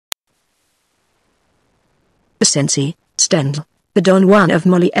Cenci, Stendhal, the Don Juan of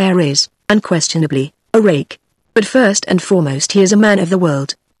Moliere is, unquestionably, a rake. But first and foremost he is a man of the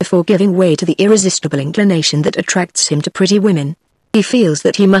world, before giving way to the irresistible inclination that attracts him to pretty women. He feels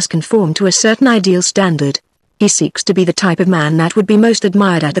that he must conform to a certain ideal standard. He seeks to be the type of man that would be most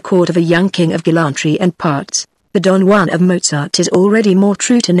admired at the court of a young king of gallantry and parts. The Don Juan of Mozart is already more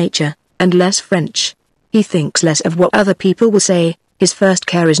true to nature, and less French. He thinks less of what other people will say. His first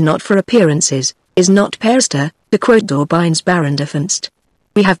care is not for appearances, is not Perster, to quote D'Aubign's Baron de Funst.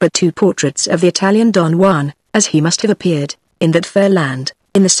 We have but two portraits of the Italian Don Juan, as he must have appeared, in that fair land,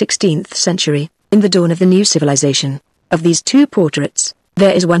 in the 16th century, in the dawn of the new civilization. Of these two portraits,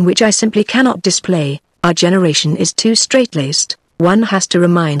 there is one which I simply cannot display. Our generation is too straight-laced. One has to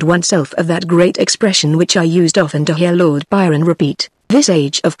remind oneself of that great expression which I used often to hear Lord Byron repeat, this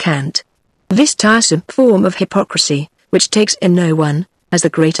age of cant. This tiresome form of hypocrisy, which takes in no one, has the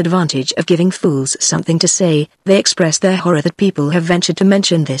great advantage of giving fools something to say. They express their horror that people have ventured to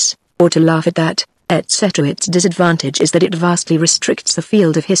mention this, or to laugh at that, etc. Its disadvantage is that it vastly restricts the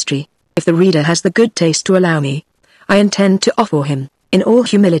field of history. If the reader has the good taste to allow me, I intend to offer him, in all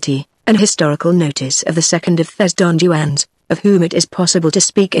humility, an historical notice of the second of Thes Don Juans, of whom it is possible to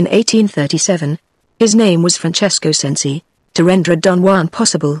speak in 1837. His name was Francesco Cenci. To render a Don Juan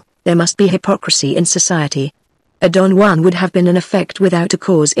possible, there must be hypocrisy in society. A Don Juan would have been an effect without a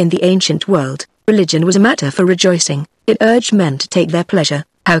cause in the ancient world. Religion was a matter for rejoicing. It urged men to take their pleasure.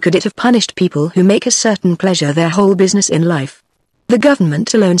 How could it have punished people who make a certain pleasure their whole business in life? The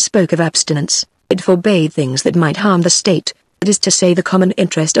government alone spoke of abstinence. It forbade things that might harm the state, that is to say the common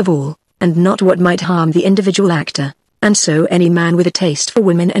interest of all, and not what might harm the individual actor. And so any man with a taste for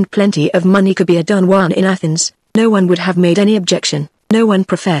women and plenty of money could be a Don Juan in Athens. No one would have made any objection. No one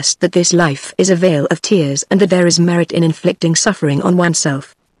professed that this life is a vale of tears and that there is merit in inflicting suffering on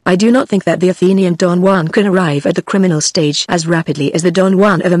oneself. I do not think that the Athenian Don Juan could arrive at the criminal stage as rapidly as the Don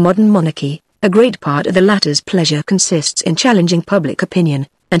Juan of a modern monarchy. A great part of the latter's pleasure consists in challenging public opinion,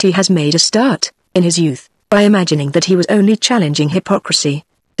 and he has made a start, in his youth, by imagining that he was only challenging hypocrisy.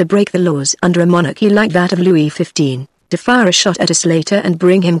 To break the laws under a monarchy like that of Louis XV, to fire a shot at a slater and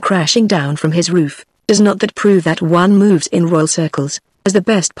bring him crashing down from his roof, does not that prove that one moves in royal circles, as the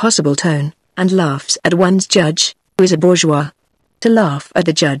best possible tone, and laughs at one's judge, who is a bourgeois? To laugh at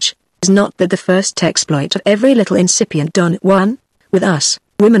the judge, is not that the first exploit of every little incipient Don Juan? With us,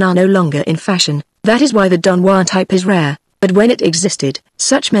 women are no longer in fashion. That is why the Don Juan type is rare, but when it existed,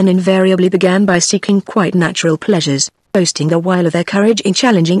 such men invariably began by seeking quite natural pleasures, boasting the while of their courage in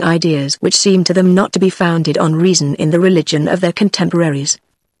challenging ideas which seemed to them not to be founded on reason in the religion of their contemporaries.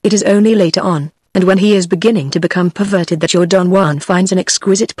 It is only later on, and when he is beginning to become perverted, that your Don Juan finds an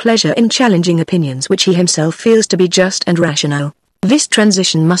exquisite pleasure in challenging opinions which he himself feels to be just and rational. This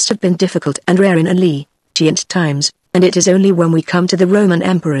transition must have been difficult and rare in ancient times, and it is only when we come to the Roman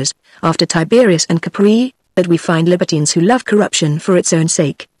emperors, after Tiberius and Capri, that we find libertines who love corruption for its own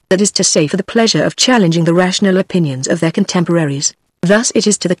sake, that is to say for the pleasure of challenging the rational opinions of their contemporaries. Thus it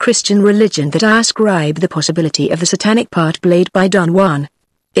is to the Christian religion that I ascribe the possibility of the satanic part played by Don Juan.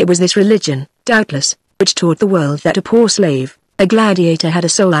 It was this religion, doubtless, which taught the world that a poor slave, a gladiator, had a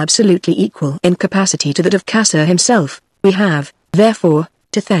soul absolutely equal in capacity to that of Caesar himself. We have, therefore,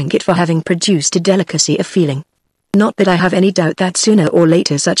 to thank it for having produced a delicacy of feeling. Not that I have any doubt that sooner or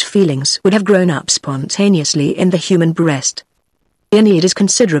later such feelings would have grown up spontaneously in the human breast. The Aeneid is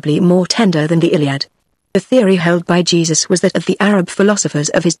considerably more tender than the Iliad. The theory held by Jesus was that of the Arab philosophers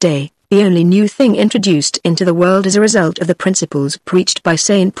of his day, the only new thing introduced into the world as a result of the principles preached by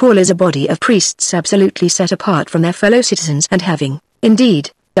St. Paul is a body of priests absolutely set apart from their fellow citizens and having,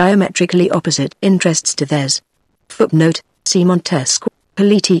 indeed, diametrically opposite interests to theirs. Footnote, see Montesquieu,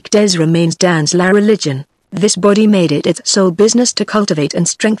 Politique des Romains dans la religion. This body made it its sole business to cultivate and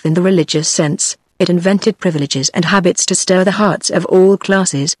strengthen the religious sense. It invented privileges and habits to stir the hearts of all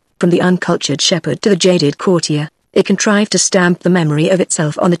classes, from the uncultured shepherd to the jaded courtier. It contrived to stamp the memory of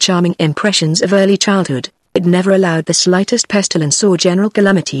itself on the charming impressions of early childhood. It never allowed the slightest pestilence or general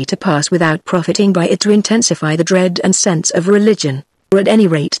calamity to pass without profiting by it to intensify the dread and sense of religion, or at any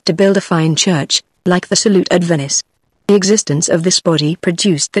rate to build a fine church, like the Salute at Venice. The existence of this body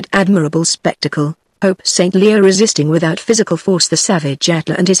produced that admirable spectacle, Pope St. Leo resisting without physical force the savage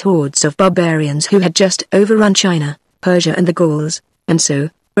Attila and his hordes of barbarians who had just overrun China, Persia and the Gauls, and so,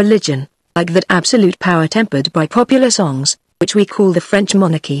 religion, like that absolute power tempered by popular songs, which we call the French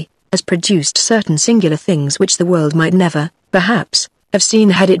monarchy, has produced certain singular things which the world might never, perhaps, have seen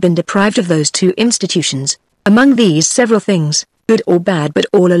had it been deprived of those two institutions. Among these several things, good or bad but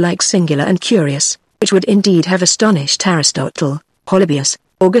all alike singular and curious, which would indeed have astonished Aristotle, Polybius,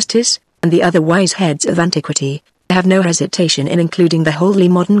 Augustus, and the other wise heads of antiquity, have no hesitation in including the wholly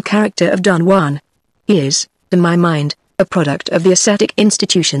modern character of Don Juan. He is, to my mind, a product of the ascetic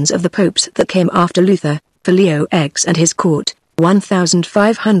institutions of the popes that came after Luther, for Leo X and his court,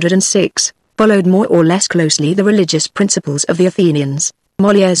 1506, followed more or less closely the religious principles of the Athenians.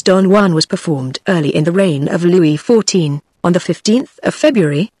 Molière's Don Juan was performed early in the reign of Louis XIV, on the 15th of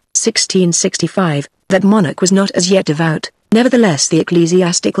February, 1665, that monarch was not as yet devout, nevertheless the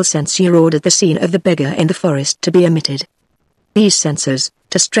ecclesiastical censure ordered the scene of the beggar in the forest to be omitted. These censors,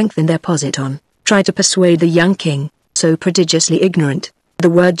 to strengthen their position, tried to persuade the young king, so prodigiously ignorant, the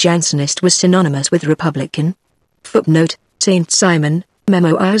word Jansenist was synonymous with Republican. Footnote, Saint Simon,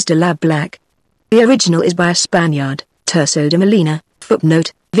 Memoirs de la Black. The original is by a Spaniard, Terso de Molina.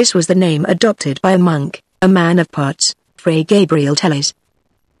 Footnote, this was the name adopted by a monk, a man of parts, Fray Gabriel Tellez.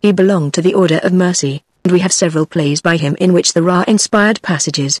 He belonged to the Order of Mercy, and we have several plays by him in which there are inspired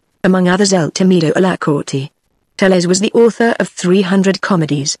passages, among others El Temido a la Corte. Tellez was the author of 300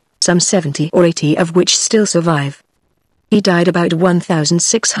 comedies, some 70 or 80 of which still survive. He died about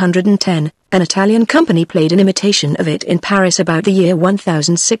 1610, an Italian company played an imitation of it in Paris about the year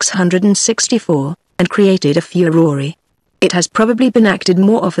 1664, and created a furore. It has probably been acted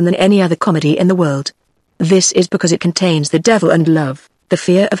more often than any other comedy in the world. This is because it contains the devil and love, the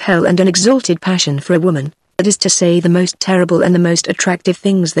fear of hell and an exalted passion for a woman, that is to say the most terrible and the most attractive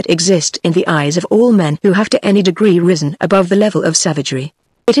things that exist in the eyes of all men who have to any degree risen above the level of savagery.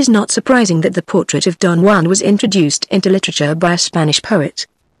 It is not surprising that the portrait of Don Juan was introduced into literature by a Spanish poet.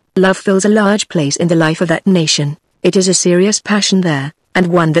 Love fills a large place in the life of that nation. It is a serious passion there, and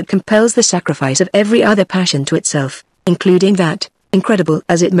one that compels the sacrifice of every other passion to itself, including that, incredible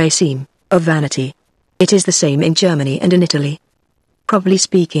as it may seem, of vanity. It is the same in Germany and in Italy. Properly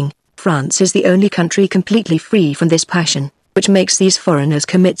speaking, France is the only country completely free from this passion, which makes these foreigners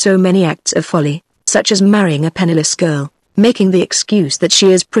commit so many acts of folly, such as marrying a penniless girl, making the excuse that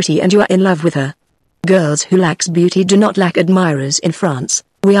she is pretty and you are in love with her. Girls who lack beauty do not lack admirers in France.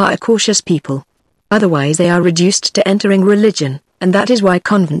 We are a cautious people. Otherwise they are reduced to entering religion, and that is why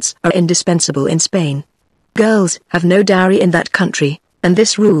convents are indispensable in Spain. Girls have no dowry in that country, and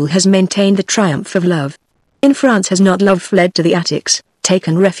this rule has maintained the triumph of love. In France has not love fled to the attics,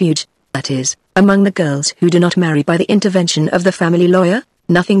 taken refuge, that is, among the girls who do not marry by the intervention of the family lawyer?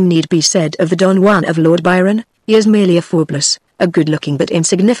 Nothing need be said of the Don Juan of Lord Byron. He is merely a forebless, a good-looking but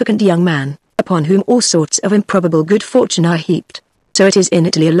insignificant young man, upon whom all sorts of improbable good fortune are heaped. So it is in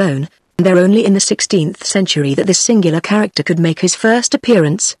Italy alone, and there only in the 16th century that this singular character could make his first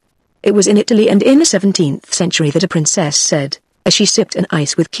appearance. It was in Italy and in the 17th century that a princess said, as she sipped an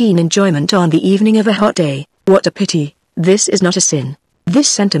ice with keen enjoyment on the evening of a hot day, "What a pity, this is not a sin." This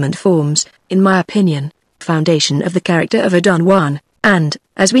sentiment forms, in my opinion, foundation of the character of a Don Juan, and,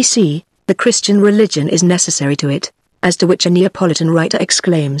 as we see, the Christian religion is necessary to it, as to which a Neapolitan writer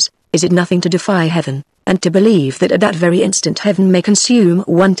exclaims, "Is it nothing to defy heaven, and to believe that at that very instant heaven may consume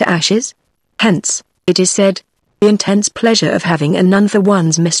one to ashes?" Hence, it is said, the intense pleasure of having a nun for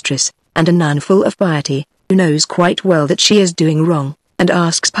one's mistress, and a nun full of piety, who knows quite well that she is doing wrong, and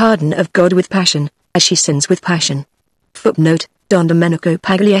asks pardon of God with passion, as she sins with passion. Footnote, Don Domenico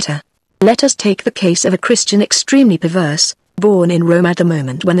Paglietta. Let us take the case of a Christian extremely perverse, born in Rome at the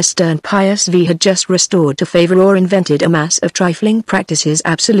moment when the stern Pius V had just restored to favor or invented a mass of trifling practices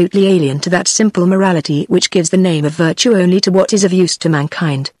absolutely alien to that simple morality which gives the name of virtue only to what is of use to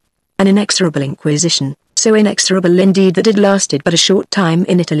mankind. An inexorable inquisition, so inexorable indeed that it lasted but a short time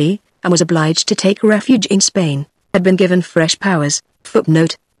in Italy, and was obliged to take refuge in Spain, had been given fresh powers.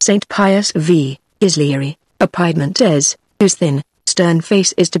 Footnote, St. Pius V. Islieri, a Piedmontese, whose thin, stern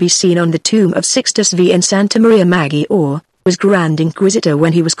face is to be seen on the tomb of Sixtus V in Santa Maria Maggiore, was Grand Inquisitor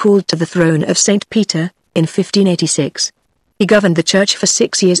when he was called to the throne of St. Peter, in 1586. He governed the church for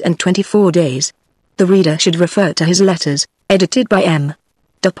 6 years and 24 days. The reader should refer to his letters, edited by M.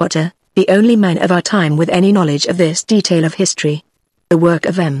 de Potter, the only man of our time with any knowledge of this detail of history. The work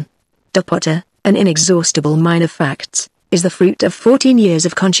of M. de Potter, an inexhaustible mine of facts, is the fruit of 14 years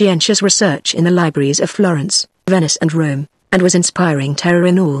of conscientious research in the libraries of Florence, Venice and Rome, and was inspiring terror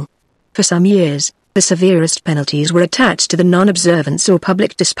in all. For some years, the severest penalties were attached to the non-observance or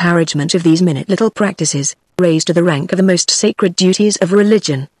public disparagement of these minute little practices, raised to the rank of the most sacred duties of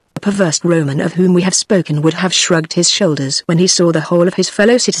religion. A perverse Roman of whom we have spoken would have shrugged his shoulders when he saw the whole of his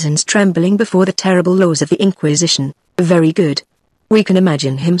fellow citizens trembling before the terrible laws of the Inquisition. Very good. We can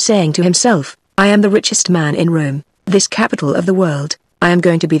imagine him saying to himself, "I am the richest man in Rome, this capital of the world. I am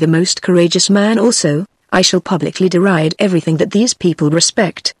going to be the most courageous man also. I shall publicly deride everything that these people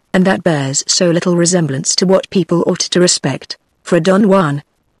respect, and that bears so little resemblance to what people ought to respect. For a Don Juan,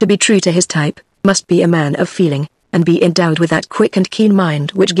 To be true to his type, must be a man of feeling, and be endowed with that quick and keen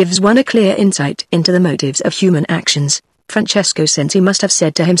mind which gives one a clear insight into the motives of human actions. Francesco Cenci must have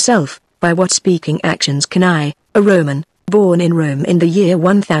said to himself, by what speaking actions can I, a Roman, born in Rome in the year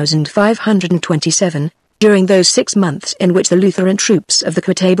 1527, during those 6 months in which the Lutheran troops of the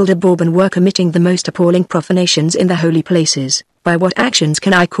Constable de Bourbon were committing the most appalling profanations in the holy places, by what actions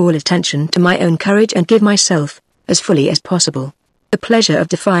can I call attention to my own courage and give myself, as fully as possible, the pleasure of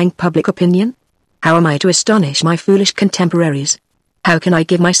defying public opinion? How am I to astonish my foolish contemporaries? How can I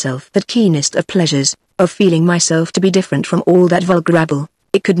give myself that keenest of pleasures, of feeling myself to be different from all that vulgar rabble?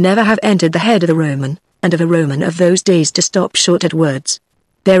 It could never have entered the head of the Roman, and of a Roman of those days, to stop short at words.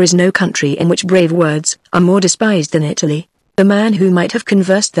 There is no country in which brave words are more despised than Italy. The man who might have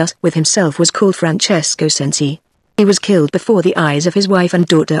conversed thus with himself was called Francesco Cenci. He was killed before the eyes of his wife and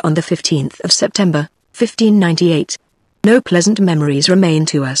daughter on the 15th of September, 1598. No pleasant memories remain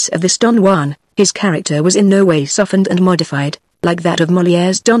to us of this Don Juan. His character was in no way softened and modified, like that of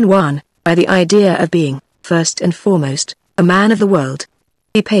Molière's Don Juan, by the idea of being, first and foremost, a man of the world.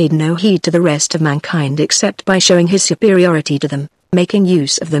 He paid no heed to the rest of mankind except by showing his superiority to them, making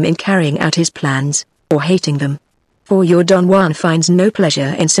use of them in carrying out his plans, or hating them. For your Don Juan finds no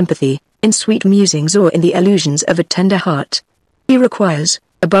pleasure in sympathy, in sweet musings or in the illusions of a tender heart. He requires,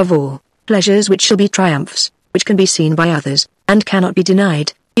 above all, pleasures which shall be triumphs, which can be seen by others, and cannot be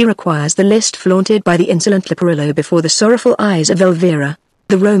denied. He requires the list flaunted by the insolent Leporello before the sorrowful eyes of Elvira.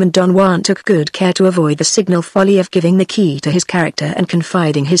 The Roman Don Juan took good care to avoid the signal folly of giving the key to his character and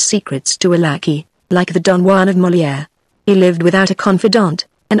confiding his secrets to a lackey, like the Don Juan of Molière. He lived without a confidant,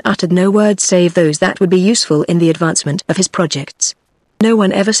 and uttered no words save those that would be useful in the advancement of his projects. No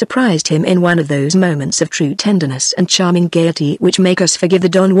one ever surprised him in one of those moments of true tenderness and charming gaiety which make us forgive the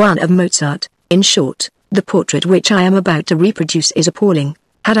Don Juan of Mozart. In short, the portrait which I am about to reproduce is appalling.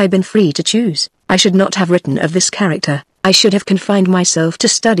 Had I been free to choose, I should not have written of this character. I should have confined myself to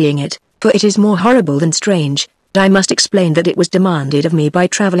studying it, for it is more horrible than strange. But I must explain that it was demanded of me by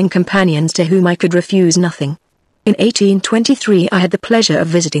traveling companions to whom I could refuse nothing. In 1823 I had the pleasure of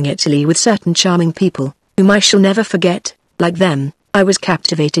visiting Italy with certain charming people, whom I shall never forget. Like them, I was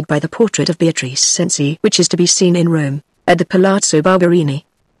captivated by the portrait of Beatrice Cenci which is to be seen in Rome, at the Palazzo Barberini.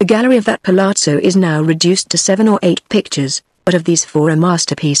 The gallery of that palazzo is now reduced to 7 or 8 pictures, but of these 4 are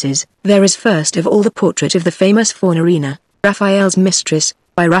masterpieces. There is first of all the portrait of the famous Fornarina, Raphael's mistress,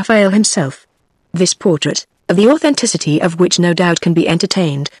 by Raphael himself. This portrait, of the authenticity of which no doubt can be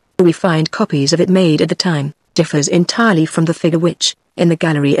entertained, for we find copies of it made at the time, differs entirely from the figure which, in the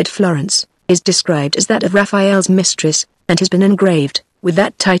gallery at Florence, is described as that of Raphael's mistress, and has been engraved, with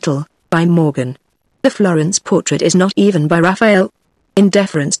that title, by Morgan. The Florence portrait is not even by Raphael. In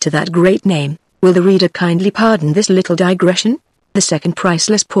deference to that great name, will the reader kindly pardon this little digression? The second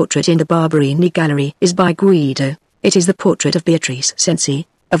priceless portrait in the Barberini gallery is by Guido. It is the portrait of Beatrice Cenci,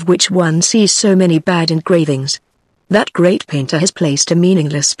 of which one sees so many bad engravings. That great painter has placed a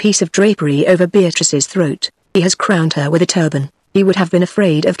meaningless piece of drapery over Beatrice's throat. He has crowned her with a turban. He would have been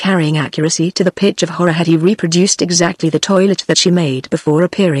afraid of carrying accuracy to the pitch of horror had he reproduced exactly the toilet that she made before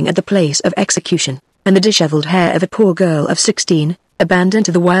appearing at the place of execution, and the dishevelled hair of a poor girl of 16, abandoned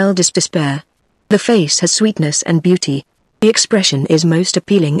to the wildest despair. The face has sweetness and beauty. The expression is most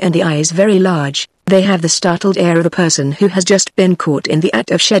appealing and the eyes very large. They have the startled air of a person who has just been caught in the act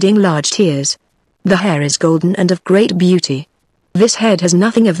of shedding large tears. The hair is golden and of great beauty. This head has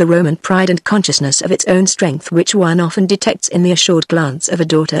nothing of the Roman pride and consciousness of its own strength which one often detects in the assured glance of a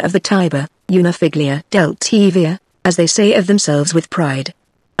daughter of the Tiber, una figlia del Tibia, as they say of themselves with pride.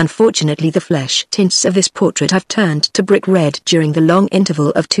 Unfortunately the flesh tints of this portrait have turned to brick red during the long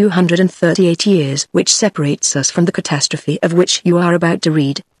interval of 238 years which separates us from the catastrophe of which you are about to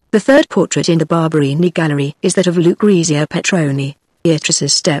read. The third portrait in the Barberini gallery is that of Lucrezia Petroni,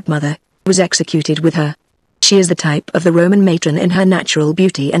 Beatrice's stepmother, who was executed with her. She is the type of the Roman matron in her natural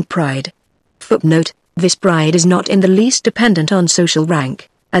beauty and pride. Footnote: this bride is not in the least dependent on social rank,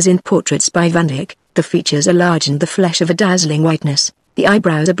 as in portraits by Van Dyck. The features are large and the flesh of a dazzling whiteness, the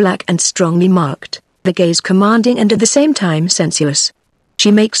eyebrows are black and strongly marked, the gaze commanding and at the same time sensuous.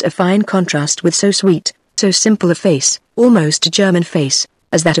 She makes a fine contrast with so sweet, so simple a face, almost a German face,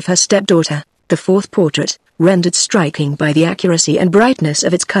 as that of her stepdaughter. The fourth portrait, rendered striking by the accuracy and brightness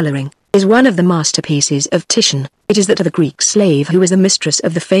of its coloring, is one of the masterpieces of Titian. It is that of a Greek slave who was the mistress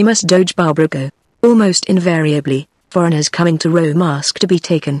of the famous Doge Barbarigo. Almost invariably, foreigners coming to Rome ask to be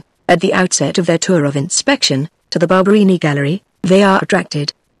taken, at the outset of their tour of inspection, to the Barberini gallery. They are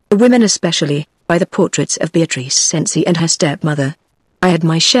attracted, the women especially, by the portraits of Beatrice Cenci and her stepmother. I had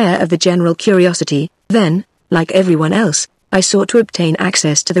my share of the general curiosity, then, like everyone else, I sought to obtain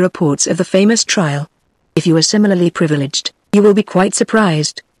access to the reports of the famous trial. If you are similarly privileged, you will be quite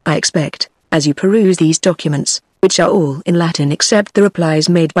surprised, I expect, as you peruse these documents, which are all in Latin except the replies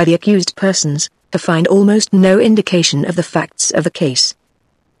made by the accused persons, to find almost no indication of the facts of the case.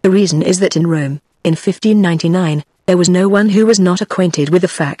 The reason is that in Rome, in 1599, there was no one who was not acquainted with the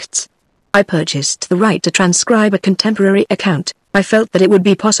facts. I purchased the right to transcribe a contemporary account. I felt that it would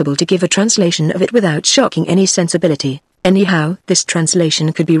be possible to give a translation of it without shocking any sensibility. Anyhow, this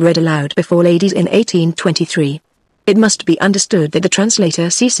translation could be read aloud before ladies in 1823. It must be understood that the translator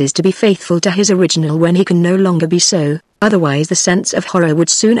ceases to be faithful to his original when he can no longer be so, otherwise the sense of horror would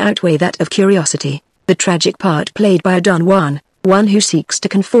soon outweigh that of curiosity. The tragic part played by a Don Juan, one who seeks to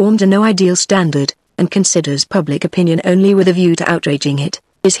conform to no ideal standard, and considers public opinion only with a view to outraging it,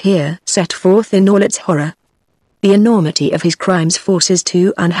 is here set forth in all its horror. The enormity of his crimes forces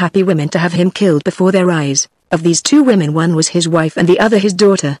two unhappy women to have him killed before their eyes. Of these two women, one was his wife and the other his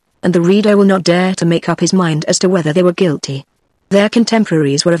daughter, and the reader will not dare to make up his mind as to whether they were guilty. Their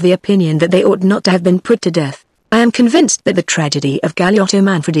contemporaries were of the opinion that they ought not to have been put to death. I am convinced that the tragedy of Galeotto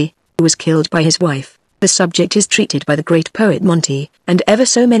Manfredi, who was killed by his wife, the subject is treated by the great poet Monti, and ever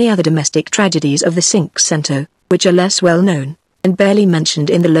so many other domestic tragedies of the Cinquecento, which are less well known, and barely mentioned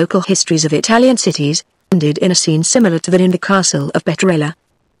in the local histories of Italian cities, ended in a scene similar to that in the castle of Petrella.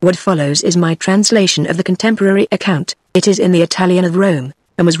 What follows is my translation of the contemporary account. It is in the Italian of Rome,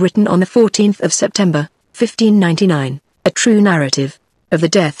 and was written on the 14th of September, 1599, a true narrative, of the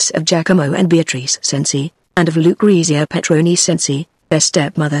deaths of Giacomo and Beatrice Cenci, and of Lucrezia Petroni Cenci, their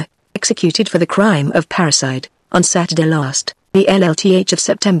stepmother, executed for the crime of parricide, on Saturday last, the LLTH of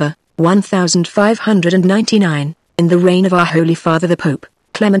September, 1599, in the reign of our Holy Father the Pope,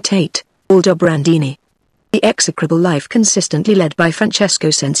 Clement VIII, Aldobrandini. The execrable life consistently led by Francesco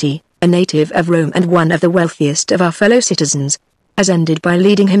Cenci, a native of Rome and one of the wealthiest of our fellow citizens, has ended by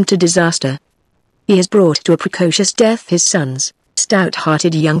leading him to disaster. He has brought to a precocious death his sons,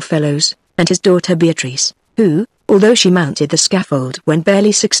 stout-hearted young fellows, and his daughter Beatrice, who, although she mounted the scaffold when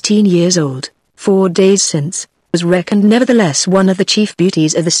barely 16 years old, 4 days since, was reckoned nevertheless one of the chief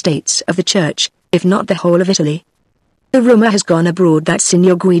beauties of the states of the Church, if not the whole of Italy. The rumour has gone abroad that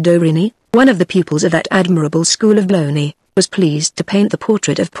Signor Guido Rini, one of the pupils of that admirable school of Bologna, was pleased to paint the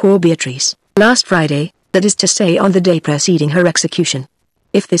portrait of poor Beatrice, last Friday, that is to say on the day preceding her execution.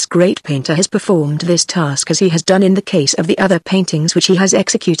 If this great painter has performed this task as he has done in the case of the other paintings which he has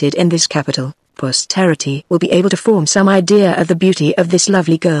executed in this capital, posterity will be able to form some idea of the beauty of this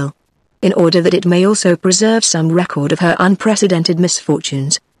lovely girl. In order that it may also preserve some record of her unprecedented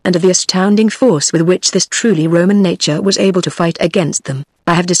misfortunes, and of the astounding force with which this truly Roman nature was able to fight against them,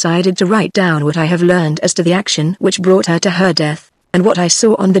 I have decided to write down what I have learned as to the action which brought her to her death, and what I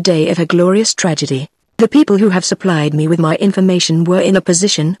saw on the day of her glorious tragedy. The people who have supplied me with my information were in a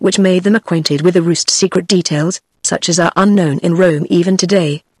position which made them acquainted with the roost secret details, such as are unknown in Rome even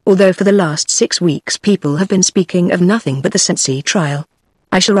today, although for the last 6 weeks people have been speaking of nothing but the Cenci trial.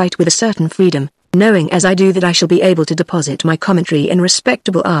 I shall write with a certain freedom, knowing as I do that I shall be able to deposit my commentary in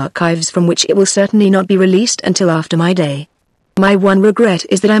respectable archives from which it will certainly not be released until after my day. My one regret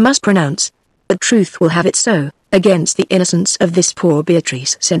is that I must pronounce, but truth will have it so, against the innocence of this poor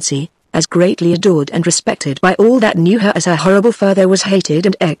Beatrice Cenci, as greatly adored and respected by all that knew her as her horrible father was hated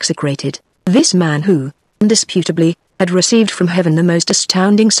and execrated. This man who, indisputably, had received from heaven the most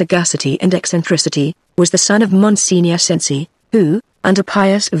astounding sagacity and eccentricity, was the son of Monsignor Cenci, who, under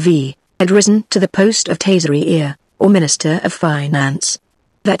Pius V, had risen to the post of Tesoriere, or Minister of Finance.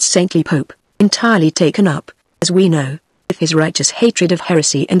 That saintly Pope, entirely taken up, as we know, with his righteous hatred of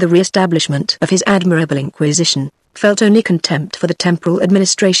heresy and the re-establishment of his admirable Inquisition, felt only contempt for the temporal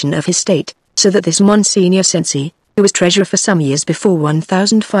administration of his state, so that this Monsignor Cenci, who was treasurer for some years before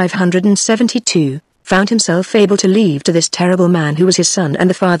 1572, found himself able to leave to this terrible man who was his son and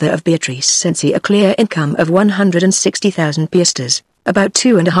the father of Beatrice Cenci a clear income of 160,000 piastres, about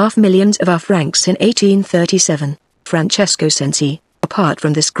 2.5 millions of our francs in 1837. Francesco Cenci, apart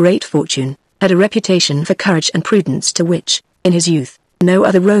from this great fortune, had a reputation for courage and prudence to which, in his youth, no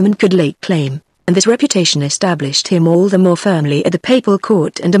other Roman could lay claim, and this reputation established him all the more firmly at the papal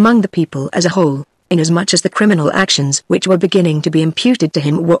court and among the people as a whole, inasmuch as the criminal actions which were beginning to be imputed to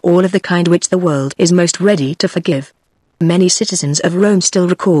him were all of the kind which the world is most ready to forgive. Many citizens of Rome still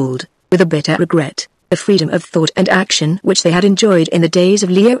recalled, with a bitter regret, the freedom of thought and action which they had enjoyed in the days of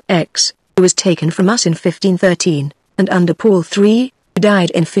Leo X, who was taken from us in 1513, and under Paul III, who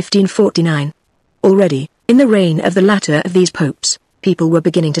died in 1549. Already, in the reign of the latter of these popes, people were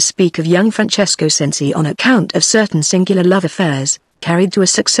beginning to speak of young Francesco Cenci on account of certain singular love affairs, carried to a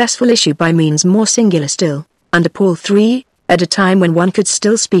successful issue by means more singular still, under Paul III, At a time when one could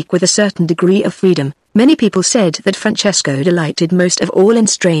still speak with a certain degree of freedom, many people said that Francesco delighted most of all in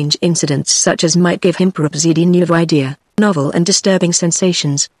strange incidents such as might give him perhaps a new idea, novel and disturbing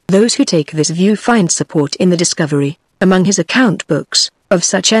sensations. Those who take this view find support in the discovery, among his account books, of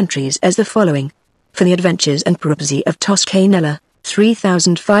such entries as the following. For the adventures and peripety of Toscanella,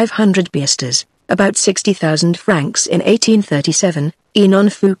 3,500 piastres, about 60,000 francs in 1837, e non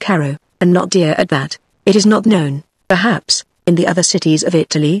fu caro, and not dear at that. It is not known, perhaps, in the other cities of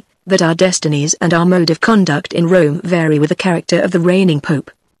Italy, that our destinies and our mode of conduct in Rome vary with the character of the reigning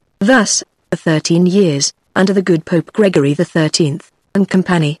pope. Thus, for 13 years, under the good Pope Gregory XIII, and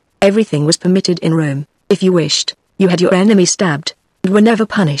company, everything was permitted in Rome. If you wished, you had your enemy stabbed, and were never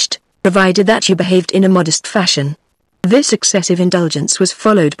punished, provided that you behaved in a modest fashion. This excessive indulgence was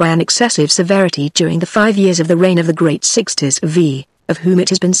followed by an excessive severity during the 5 years of the reign of the great Sixtus V, of whom it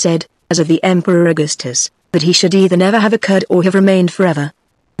has been said, as of the Emperor Augustus, that he should either never have occurred or have remained forever.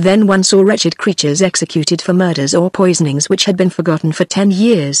 Then one saw wretched creatures executed for murders or poisonings which had been forgotten for 10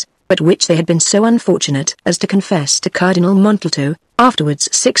 years, but which they had been so unfortunate as to confess to Cardinal Montalto, afterwards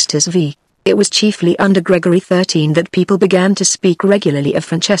Sixtus V. It was chiefly under Gregory XIII that people began to speak regularly of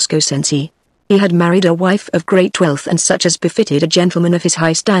Francesco Cenci. He had married a wife of great wealth and such as befitted a gentleman of his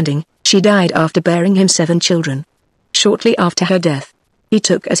high standing. She died after bearing him 7 children. Shortly after her death, he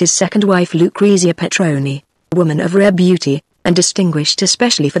took as his second wife Lucrezia Petroni, a woman of rare beauty, and distinguished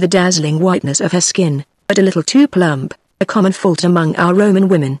especially for the dazzling whiteness of her skin, but a little too plump, a common fault among our Roman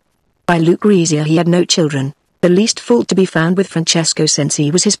women. By Lucrezia he had no children. The least fault to be found with Francesco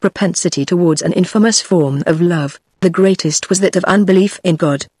Cenci was his propensity towards an infamous form of love. The greatest was that of unbelief in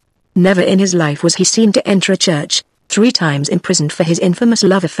God. Never in his life was he seen to enter a church. 3 times imprisoned for his infamous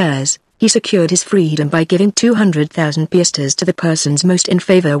love affairs, he secured his freedom by giving 200,000 piastres to the persons most in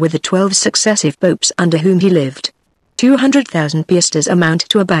favor with the 12 successive popes under whom he lived. 200,000 piastres amount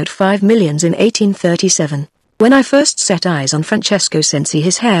to about 5 millions in 1837. When I first set eyes on Francesco Cenci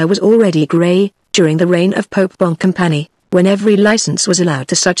his hair was already grey. During the reign of Pope Boncompagni, when every license was allowed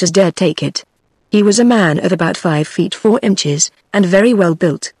to such as dared take it. He was a man of about 5 feet 4 inches, and very well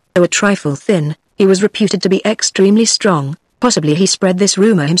built, though a trifle thin. He was reputed to be extremely strong. Possibly he spread this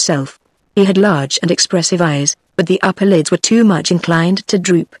rumor himself. He had large and expressive eyes, but the upper lids were too much inclined to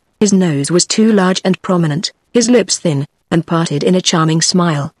droop. His nose was too large and prominent, his lips thin, and parted in a charming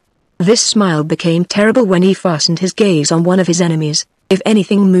smile. This smile became terrible when he fastened his gaze on one of his enemies. If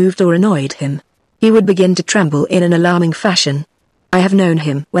anything moved or annoyed him, he would begin to tremble in an alarming fashion. I have known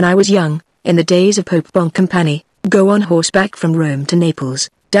him when I was young, in the days of Pope Boncompagni, go on horseback from Rome to Naples,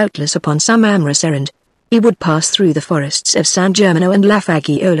 doubtless upon some amorous errand. He would pass through the forests of San Germano and La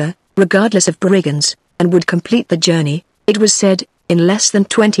Fagiola, regardless of brigands, and would complete the journey, it was said, in less than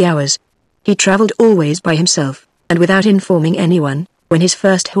 20 hours. He travelled always by himself, and without informing anyone. When his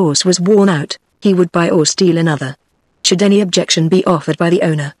first horse was worn out, he would buy or steal another. Should any objection be offered by the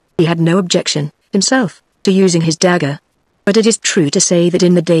owner, he had no objection, himself, to using his dagger. But it is true to say that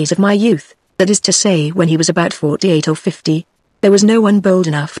in the days of my youth, that is to say when he was about 48 or 50, there was no one bold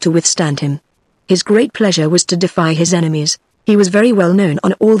enough to withstand him. His great pleasure was to defy his enemies. He was very well known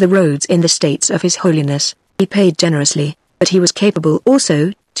on all the roads in the states of His Holiness. He paid generously, but he was capable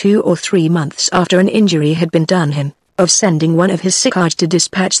also, 2 or 3 months after an injury had been done him, of sending one of his sicars to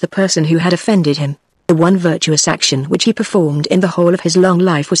dispatch the person who had offended him. The one virtuous action which he performed in the whole of his long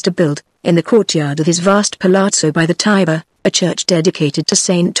life was to build, in the courtyard of his vast palazzo by the Tiber, a church dedicated to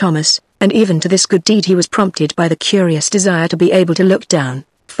St. Thomas, and even to this good deed he was prompted by the curious desire to be able to look down.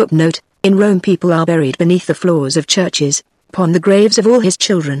 Footnote: in Rome people are buried beneath the floors of churches, upon the graves of all his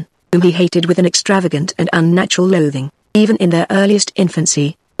children, whom he hated with an extravagant and unnatural loathing, even in their earliest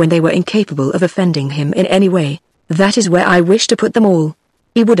infancy, when they were incapable of offending him in any way. That is where I wish to put them all.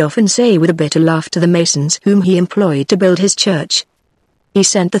 He would often say with a bitter laugh to the masons whom he employed to build his church. He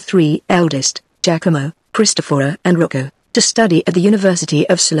sent the 3 eldest, Giacomo, Cristoforo and Rocco, to study at the University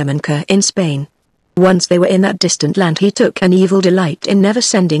of Salamanca in Spain. Once they were in that distant land he took an evil delight in never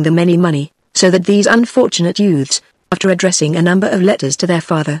sending them any money, so that these unfortunate youths, after addressing a number of letters to their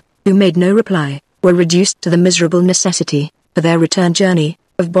father, who made no reply, were reduced to the miserable necessity, for their return journey,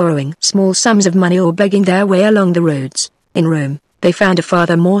 of borrowing small sums of money or begging their way along the roads. In Rome, they found a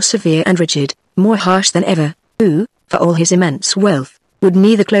father more severe and rigid, more harsh than ever, who, for all his immense wealth, would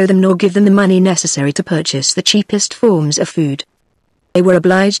neither clothe them nor give them the money necessary to purchase the cheapest forms of food. They were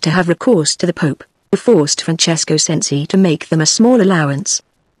obliged to have recourse to the Pope, who forced Francesco Cenci to make them a small allowance.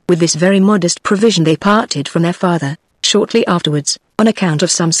 With this very modest provision they parted from their father. Shortly afterwards, on account of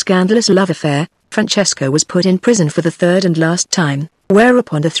some scandalous love affair, Francesco was put in prison for the 3rd and last time.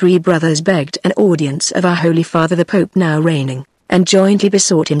 Whereupon the three brothers begged an audience of our Holy Father the Pope now reigning, and jointly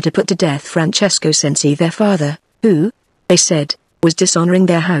besought him to put to death Francesco Cenci their father, who, they said, was dishonoring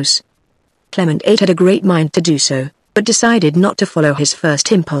their house. Clement VIII had a great mind to do so, but decided not to follow his first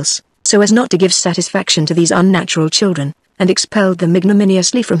impulse, so as not to give satisfaction to these unnatural children, and expelled them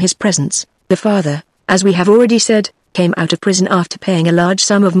ignominiously from his presence. The father, as we have already said, came out of prison after paying a large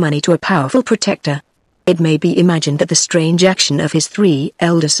sum of money to a powerful protector. It may be imagined that the strange action of his three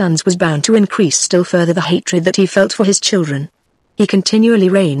elder sons was bound to increase still further the hatred that he felt for his children. He continually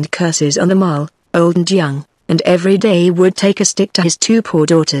rained curses on them all, old and young, and every day would take a stick to his two poor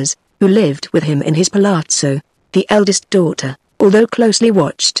daughters, who lived with him in his palazzo. The eldest daughter, although closely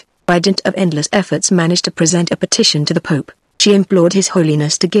watched, by dint of endless efforts managed to present a petition to the Pope. She implored His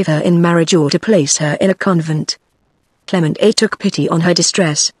Holiness to give her in marriage or to place her in a convent. Clement VIII took pity on her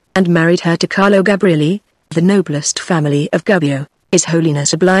distress, and married her to Carlo Gabrielli, the noblest family of Gubbio. His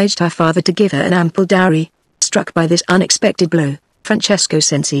Holiness obliged her father to give her an ample dowry. Struck by this unexpected blow, Francesco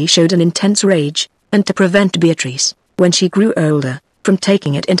Cenci showed an intense rage, and to prevent Beatrice, when she grew older, from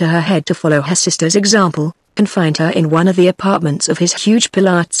taking it into her head to follow her sister's example, confined her in one of the apartments of his huge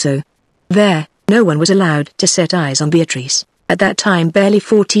palazzo. There, no one was allowed to set eyes on Beatrice, at that time barely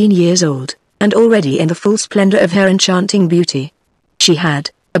 14 years old, and already in the full splendor of her enchanting beauty. She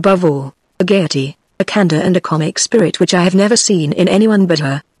had, above all, a gaiety, a candor and a comic spirit which I have never seen in anyone but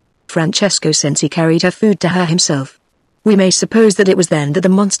her. Francesco Cenci carried her food to her himself. We may suppose that it was then that the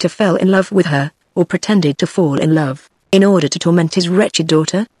monster fell in love with her, or pretended to fall in love, in order to torment his wretched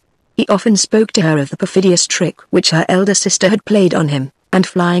daughter. He often spoke to her of the perfidious trick which her elder sister had played on him, and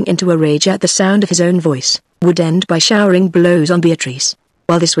flying into a rage at the sound of his own voice, would end by showering blows on Beatrice.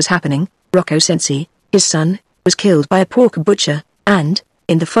 While this was happening, Rocco Cenci, his son, was killed by a pork butcher, and,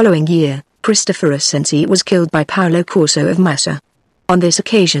 in the following year, Cristoforo Cenci was killed by Paolo Corso of Massa. On this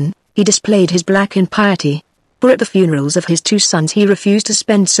occasion, he displayed his black impiety, for at the funerals of his two sons he refused to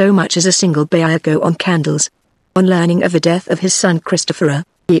spend so much as a single baiocco on candles. On learning of the death of his son Cristoforo,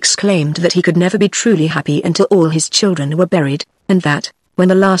 he exclaimed that he could never be truly happy until all his children were buried, and that, when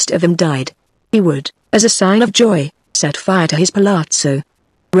the last of them died, he would, as a sign of joy, set fire to his palazzo.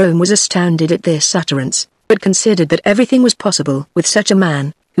 Rome was astounded at this utterance, but considered that everything was possible with such a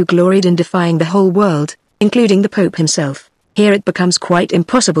man, who gloried in defying the whole world, including the Pope himself. Here it becomes quite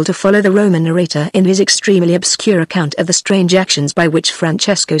impossible to follow the Roman narrator in his extremely obscure account of the strange actions by which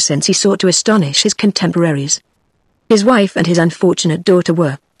Francesco Cenci sought to astonish his contemporaries. His wife and his unfortunate daughter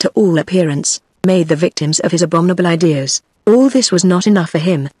were, to all appearance, made the victims of his abominable ideas. All this was not enough for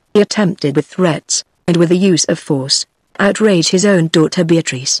him. He attempted with threats, and with the use of force, outrage his own daughter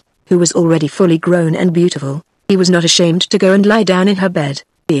Beatrice, who was already fully grown and beautiful. He was not ashamed to go and lie down in her bed,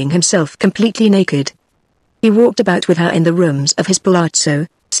 being himself completely naked. He walked about with her in the rooms of his palazzo,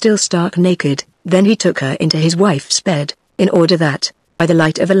 still stark naked. Then he took her into his wife's bed, in order that, by the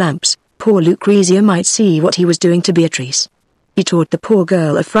light of the lamps, poor Lucrezia might see what he was doing to Beatrice. He taught the poor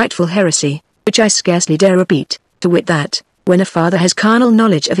girl a frightful heresy, which I scarcely dare repeat, to wit that, when a father has carnal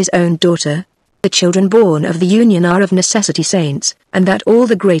knowledge of his own daughter, the children born of the union are of necessity saints, and that all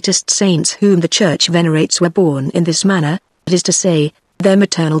the greatest saints whom the Church venerates were born in this manner, that is to say, their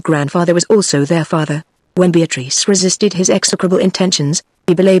maternal grandfather was also their father. When Beatrice resisted his execrable intentions,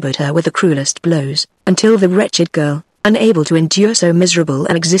 he belabored her with the cruelest blows, until the wretched girl, unable to endure so miserable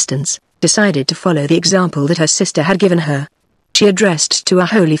an existence, decided to follow the example that her sister had given her. She addressed to our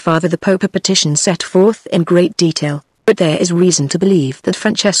Holy Father the Pope a petition set forth in great detail, but there is reason to believe that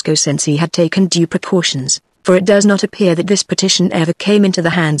Francesco Cenci had taken due precautions, for it does not appear that this petition ever came into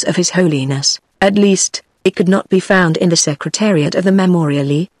the hands of His Holiness. At least, it could not be found in the secretariat of the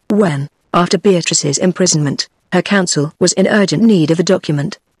Memoriale, when, after Beatrice's imprisonment, her council was in urgent need of a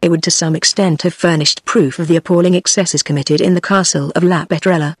document. It would to some extent have furnished proof of the appalling excesses committed in the castle of La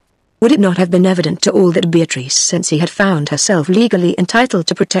Petrella. Would it not have been evident to all that Beatrice Cenci had found herself legally entitled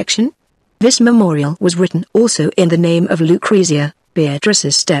to protection? This memorial was written also in the name of Lucrezia,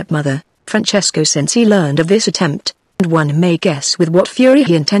 Beatrice's stepmother. Francesco Cenci learned of this attempt, and one may guess with what fury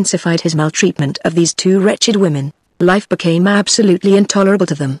he intensified his maltreatment of these two wretched women. Life became absolutely intolerable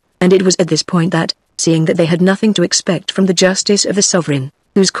to them, and it was at this point that, seeing that they had nothing to expect from the justice of the sovereign,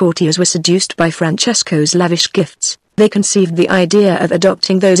 whose courtiers were seduced by Francesco's lavish gifts, they conceived the idea of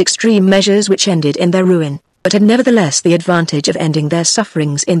adopting those extreme measures which ended in their ruin, but had nevertheless the advantage of ending their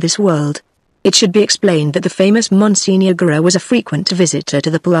sufferings in this world. It should be explained that the famous Monsignor Guerra was a frequent visitor to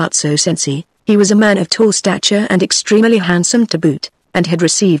the Palazzo Cenci. He was a man of tall stature and extremely handsome to boot, and had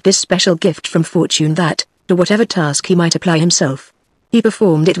received this special gift from fortune that, to whatever task he might apply himself, he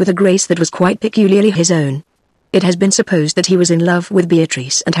performed it with a grace that was quite peculiarly his own. It has been supposed that he was in love with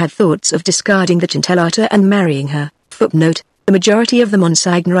Beatrice and had thoughts of discarding the Centellata and marrying her. Footnote: the majority of the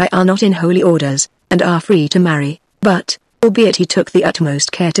Monsignori are not in holy orders, and are free to marry, but, albeit he took the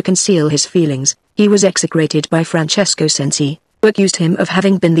utmost care to conceal his feelings, he was execrated by Francesco Cenci, who accused him of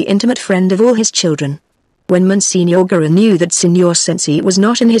having been the intimate friend of all his children. When Monsignor Guerra knew that Signor Cenci was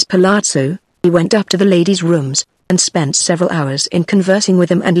not in his palazzo, he went up to the ladies' rooms, and spent several hours in conversing with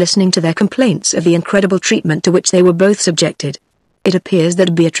them and listening to their complaints of the incredible treatment to which they were both subjected. It appears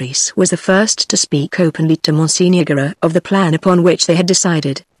that Beatrice was the first to speak openly to Monsignor Guerra of the plan upon which they had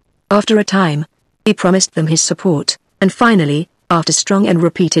decided. After a time, he promised them his support, and finally, after strong and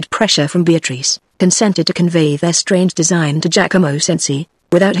repeated pressure from Beatrice, consented to convey their strange design to Giacomo Cenci,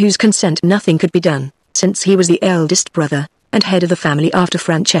 without whose consent nothing could be done, since he was the eldest brother, and head of the family after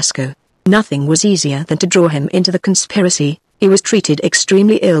Francesco. Nothing was easier than to draw him into the conspiracy. He was treated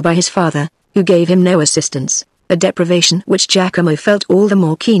extremely ill by his father, who gave him no assistance, a deprivation which Giacomo felt all the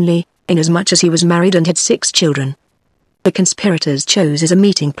more keenly, inasmuch as he was married and had 6 children. The conspirators chose as a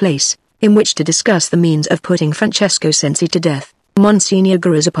meeting place, in which to discuss the means of putting Francesco Cenci to death, Monsignor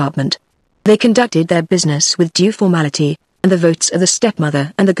Guerra's apartment. They conducted their business with due formality, and the votes of the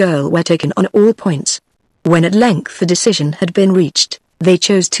stepmother and the girl were taken on all points. When at length a decision had been reached, they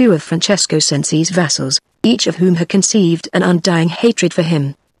chose 2 of Francesco Cenci's vassals, each of whom had conceived an undying hatred for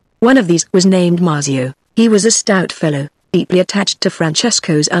him. One of these was named Marzio. He was a stout fellow, deeply attached to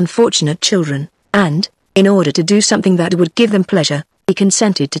Francesco's unfortunate children, and, in order to do something that would give them pleasure, he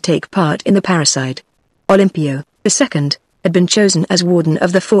consented to take part in the parricide. Olimpio, the second, had been chosen as warden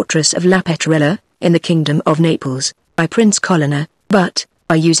of the fortress of La Petrella, in the kingdom of Naples, by Prince Colonna, but,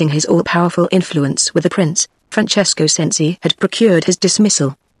 by using his all-powerful influence with the prince, Francesco Cenci had procured his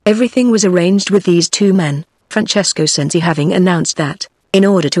dismissal. Everything was arranged with these 2 men, Francesco Cenci having announced that, in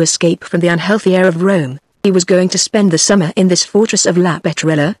order to escape from the unhealthy air of Rome, he was going to spend the summer in this fortress of La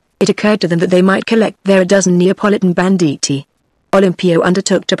Petrella. It occurred to them that they might collect there a dozen Neapolitan banditti. Olimpio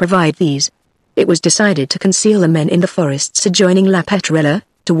undertook to provide these. It was decided to conceal the men in the forests adjoining La Petrella,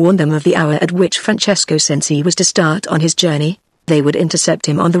 to warn them of the hour at which Francesco Cenci was to start on his journey. They would intercept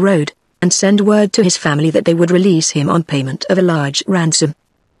him on the road, and send word to his family that they would release him on payment of a large ransom.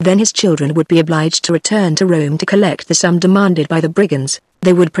 Then his children would be obliged to return to Rome to collect the sum demanded by the brigands.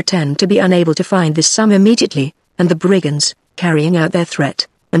 They would pretend to be unable to find this sum immediately, and the brigands, carrying out their threat,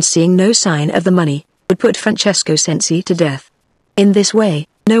 and seeing no sign of the money, would put Francesco Cenci to death. In this way,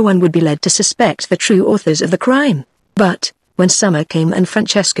 no one would be led to suspect the true authors of the crime. But, when summer came and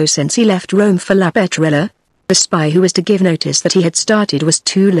Francesco Cenci left Rome for La Petrella, the spy who was to give notice that he had started was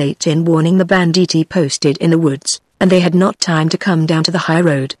too late in warning the banditti posted in the woods, and they had not time to come down to the high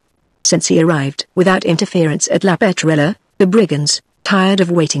road. Cenci arrived without interference at La Petrella. The brigands, tired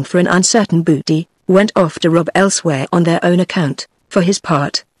of waiting for an uncertain booty, went off to rob elsewhere on their own account. For his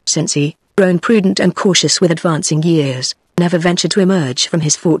part, Cenci, grown prudent and cautious with advancing years, never ventured to emerge from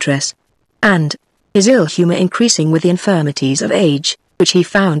his fortress. And, his ill humor increasing with the infirmities of age, which he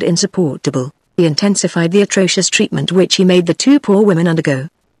found insupportable, he intensified the atrocious treatment which he made the 2 poor women undergo.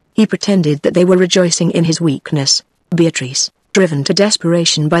 He pretended that they were rejoicing in his weakness. Beatrice, driven to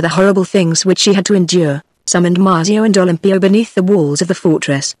desperation by the horrible things which she had to endure, summoned Marzio and Olimpio beneath the walls of the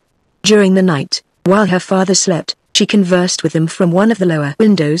fortress. During the night, while her father slept, she conversed with them from one of the lower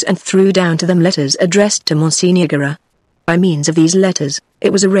windows and threw down to them letters addressed to Monsignor Guerra. By means of these letters,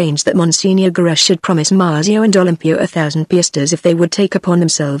 it was arranged that Monsignor Guerra should promise Marzio and Olimpio 1,000 piastres if they would take upon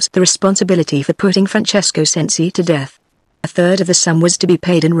themselves the responsibility for putting Francesco Cenci to death. A third of the sum was to be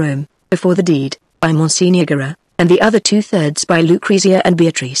paid in Rome, before the deed, by Monsignor Guerra, and the other 2/3 by Lucrezia and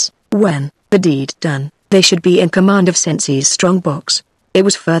Beatrice. When, the deed done, they should be in command of Cenci's strong box. It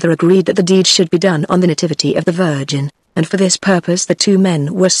was further agreed that the deed should be done on the Nativity of the Virgin, and for this purpose the 2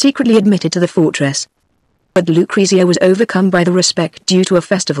 men were secretly admitted to the fortress. But Lucrezia was overcome by the respect due to a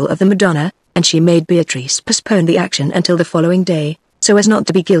festival of the Madonna, and she made Beatrice postpone the action until the following day, so as not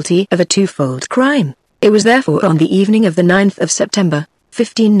to be guilty of a 2-fold crime. It was therefore on the evening of the 9th of September,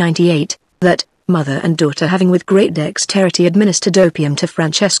 1598, that, mother and daughter having with great dexterity administered opium to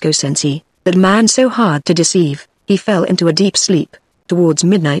Francesco Cenci, that man so hard to deceive, he fell into a deep sleep. Towards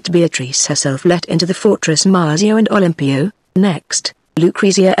midnight Beatrice herself let into the fortress Marzio and Olimpio. Next,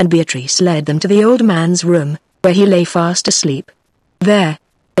 Lucrezia and Beatrice led them to the old man's room, where he lay fast asleep. There,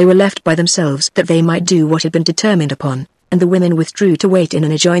 they were left by themselves that they might do what had been determined upon, and the women withdrew to wait in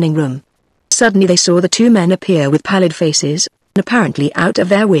an adjoining room. Suddenly they saw the 2 men appear with pallid faces, and apparently out of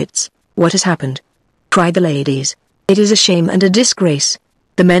their wits. "What has happened?" cried the ladies. "It is a shame and a disgrace."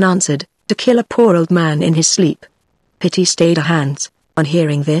 The men answered, "To kill a poor old man in his sleep." Pity stayed her hands. On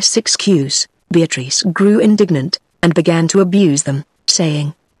hearing this excuse, Beatrice grew indignant, and began to abuse them,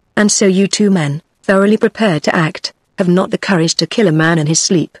 saying, "And so you two men, thoroughly prepared to act, have not the courage to kill a man in his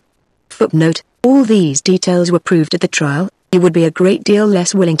sleep." Footnote: all these details were proved at the trial. You would be a great deal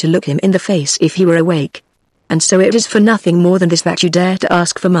less willing to look him in the face if he were awake. "And so it is for nothing more than this that you dare to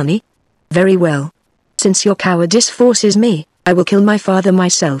ask for money? Very well. Since your cowardice forces me, I will kill my father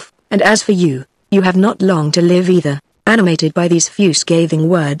myself, and as for you, you have not long to live either." Animated by these few scathing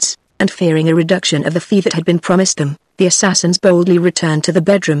words, and fearing a reduction of the fee that had been promised them, the assassins boldly returned to the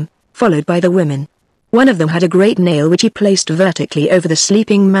bedroom, followed by the women. One of them had a great nail which he placed vertically over the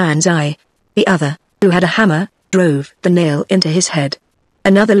sleeping man's eye. The other, who had a hammer, drove the nail into his head.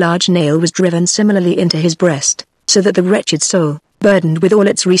 Another large nail was driven similarly into his breast, so that the wretched soul, burdened with all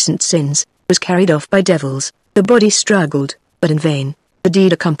its recent sins, was carried off by devils. The body struggled, but in vain. The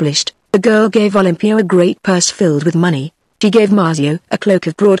deed accomplished, the girl gave Olympio a great purse filled with money. She gave Marzio a cloak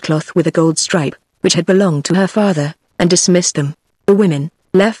of broadcloth with a gold stripe, which had belonged to her father, and dismissed them. The women,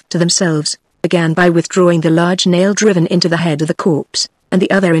 left to themselves, began by withdrawing the large nail driven into the head of the corpse, and the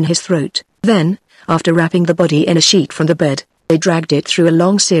other in his throat. Then, after wrapping the body in a sheet from the bed, they dragged it through a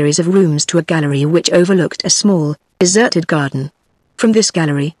long series of rooms to a gallery which overlooked a small, deserted garden. From this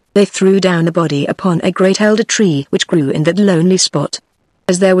gallery, they threw down the body upon a great elder tree which grew in that lonely spot.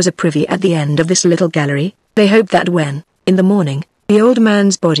 As there was a privy at the end of this little gallery, they hoped that when, in the morning, the old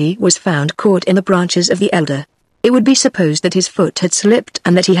man's body was found caught in the branches of the elder, it would be supposed that his foot had slipped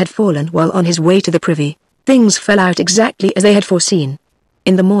and that he had fallen while on his way to the privy. Things fell out exactly as they had foreseen.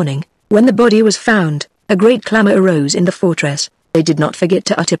 In the morning, when the body was found, a great clamor arose in the fortress. They did not forget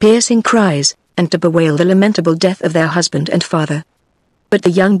to utter piercing cries, and to bewail the lamentable death of their husband and father. But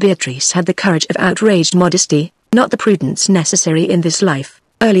the young Beatrice had the courage of outraged modesty, not the prudence necessary in this life.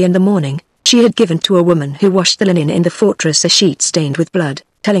 Early in the morning, she had given to a woman who washed the linen in the fortress a sheet stained with blood,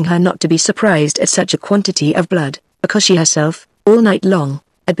 telling her not to be surprised at such a quantity of blood, because she herself, all night long,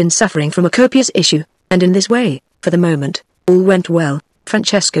 had been suffering from a copious issue, and in this way, for the moment, all went well.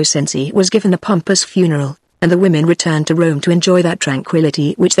 Francesco Cenci was given a pompous funeral, and the women returned to Rome to enjoy that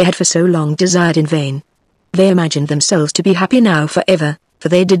tranquility which they had for so long desired in vain. They imagined themselves to be happy now forever, for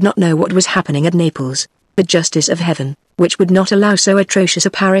they did not know what was happening at Naples. The justice of heaven, which would not allow so atrocious a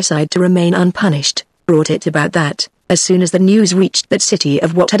parricide to remain unpunished, brought it about that, as soon as the news reached that city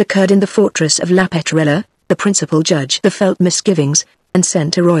of what had occurred in the fortress of La Petrella, the principal judge felt misgivings, and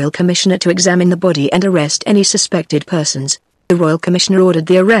sent a royal commissioner to examine the body and arrest any suspected persons. The royal commissioner ordered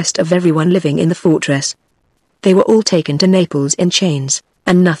the arrest of everyone living in the fortress. They were all taken to Naples in chains,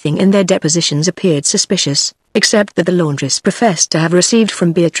 and nothing in their depositions appeared suspicious, except that the laundress professed to have received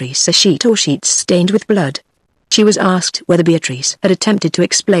from Beatrice a sheet or sheets stained with blood. She was asked whether Beatrice had attempted to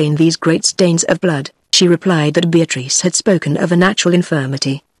explain these great stains of blood. She replied that Beatrice had spoken of a natural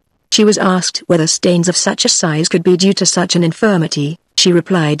infirmity. She was asked whether stains of such a size could be due to such an infirmity. She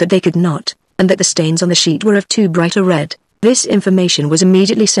replied that they could not, and that the stains on the sheet were of too bright a red. This information was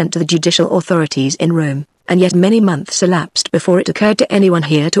immediately sent to the judicial authorities in Rome, and yet many months elapsed before it occurred to anyone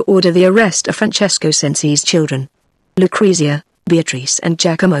here to order the arrest of Francesco Cenci's children. Lucrezia, Beatrice and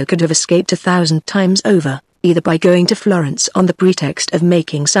Giacomo could have escaped 1,000 times over, either by going to Florence on the pretext of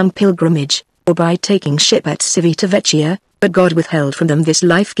making some pilgrimage, or by taking ship at Civitavecchia, but God withheld from them this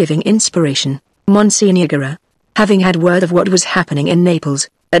life-giving inspiration. Monsignor Guerra, having had word of what was happening in Naples,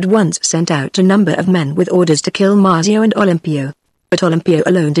 at once sent out a number of men with orders to kill Marzio and Olympio. But Olympio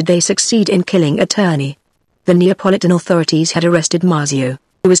alone did they succeed in killing Attorney. The Neapolitan authorities had arrested Marzio,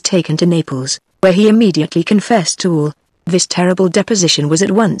 who was taken to Naples, where he immediately confessed to all. This terrible deposition was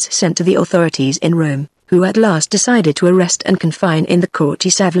at once sent to the authorities in Rome, who at last decided to arrest and confine in the Corte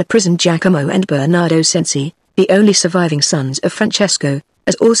Savla prison Giacomo and Bernardo Cenci, the only surviving sons of Francesco,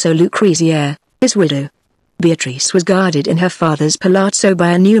 as also Lucrezia, his widow. Beatrice was guarded in her father's palazzo by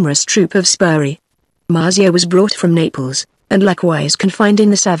a numerous troop of sbirri. Marzio was brought from Naples, and likewise confined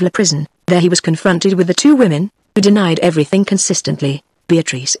in the Savla prison. There he was confronted with the two women, who denied everything consistently,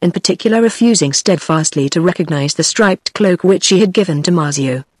 Beatrice in particular refusing steadfastly to recognize the striped cloak which she had given to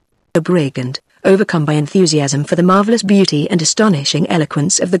Marzio. The brigand, overcome by enthusiasm for the marvelous beauty and astonishing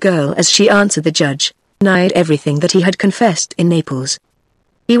eloquence of the girl as she answered the judge, denied everything that he had confessed in Naples.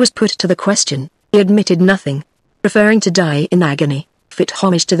 He was put to the question. He admitted nothing, preferring to die in agony, fit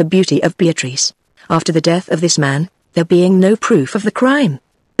homage to the beauty of Beatrice. After the death of this man, there being no proof of the crime,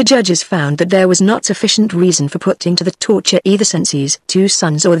 the judges found that there was not sufficient reason for putting to the torture either Cenci's two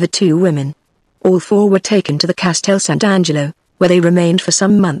sons or the two women. All four were taken to the Castel Sant'Angelo, where they remained for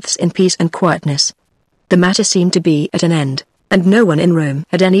some months in peace and quietness. The matter seemed to be at an end, and no one in Rome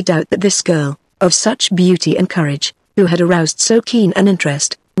had any doubt that this girl, of such beauty and courage, who had aroused so keen an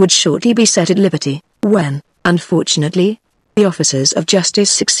interest, would shortly be set at liberty, when, unfortunately, the officers of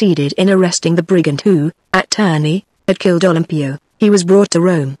justice succeeded in arresting the brigand who, at Terni, had killed Olympio. He was brought to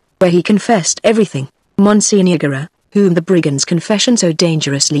Rome, where he confessed everything. Monsignor Guerra, whom the brigand's confession so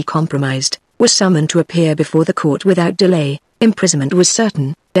dangerously compromised, was summoned to appear before the court without delay. Imprisonment was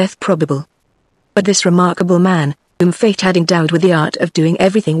certain, death probable. But this remarkable man, whom fate had endowed with the art of doing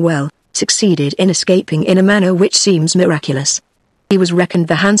everything well, succeeded in escaping in a manner which seems miraculous. He was reckoned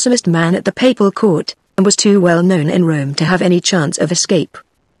the handsomest man at the papal court, and was too well known in Rome to have any chance of escape.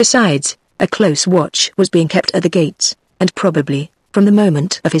 Besides, a close watch was being kept at the gates, and probably, from the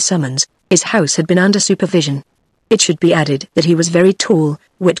moment of his summons, his house had been under supervision. It should be added that he was very tall,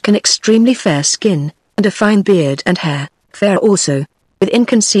 with an extremely fair skin, and a fine beard and hair, fair also, with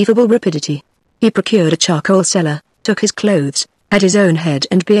inconceivable rapidity. He procured a charcoal cellar, took his clothes, had his own head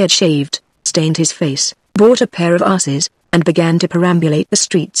and beard shaved, stained his face, bought a pair of asses, and began to perambulate the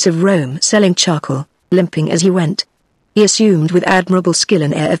streets of Rome selling charcoal, limping as he went. He assumed with admirable skill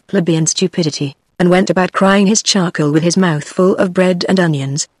an air of plebeian stupidity, and went about crying his charcoal with his mouth full of bread and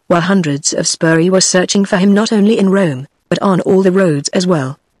onions, while hundreds of spuri were searching for him not only in Rome, but on all the roads as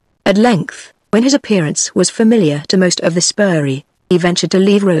well. At length, when his appearance was familiar to most of the spuri, he ventured to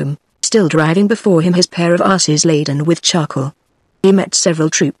leave Rome, still driving before him his pair of asses laden with charcoal. He met several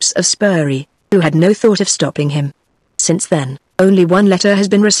troops of spuri, who had no thought of stopping him. Since then, only one letter has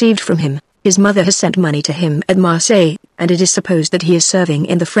been received from him. His mother has sent money to him at Marseille, and it is supposed that he is serving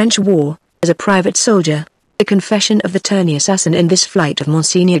in the French war, as a private soldier. The confession of the Terni assassin in this flight of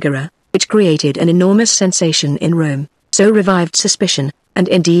Monsignor Guerra, which created an enormous sensation in Rome, so revived suspicion, and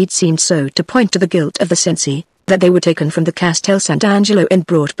indeed seemed so to point to the guilt of the Cenci, that they were taken from the Castel Sant'Angelo and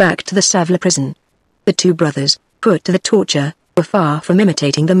brought back to the Savla prison. The two brothers, put to the torture, were far from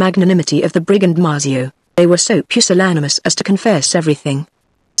imitating the magnanimity of the brigand Marzio. They were so pusillanimous as to confess everything.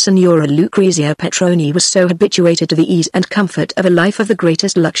 Signora Lucrezia Petroni was so habituated to the ease and comfort of a life of the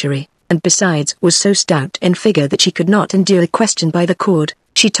greatest luxury, and besides was so stout in figure that she could not endure a question by the cord.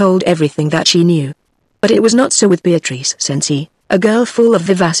 She told everything that she knew. But it was not so with Beatrice Cenci, a girl full of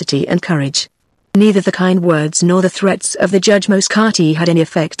vivacity and courage. Neither the kind words nor the threats of the Judge Moscati had any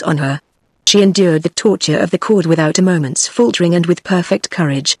effect on her. She endured the torture of the cord without a moment's faltering and with perfect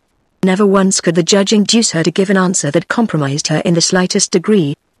courage. Never once could the judge induce her to give an answer that compromised her in the slightest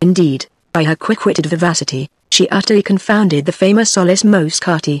degree. Indeed, by her quick-witted vivacity, she utterly confounded the famous Solis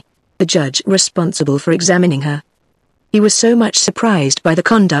Moscati, the judge responsible for examining her. He was so much surprised by the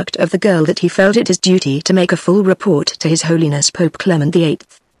conduct of the girl that he felt it his duty to make a full report to His Holiness Pope Clement VIII,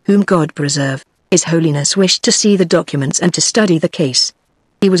 whom God preserve. His Holiness wished to see the documents and to study the case.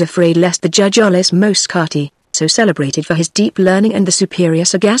 He was afraid lest the Judge Solis Moscati, so celebrated for his deep learning and the superior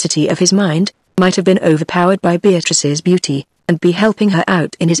sagacity of his mind, might have been overpowered by Beatrice's beauty, and be helping her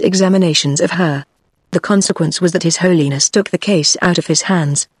out in his examinations of her. The consequence was that His Holiness took the case out of his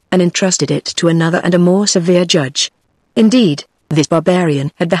hands, and entrusted it to another and a more severe judge. Indeed, this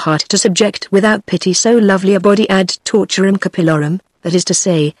barbarian had the heart to subject without pity so lovely a body ad torturam capillarum, that is to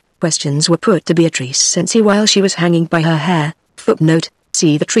say, questions were put to Beatrice Cenci while she was hanging by her hair. Footnote,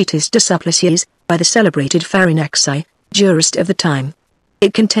 see the Treatise de Suppliciis, by the celebrated Farinacci, jurist of the time.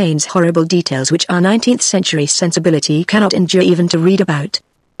 It contains horrible details which our 19th century sensibility cannot endure even to read about,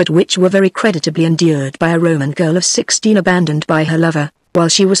 but which were very creditably endured by a Roman girl of 16 abandoned by her lover, while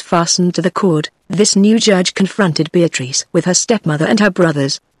she was fastened to the cord. This new judge confronted Beatrice with her stepmother and her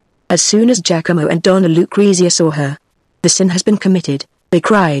brothers. As soon as Giacomo and Donna Lucrezia saw her, "The sin has been committed," they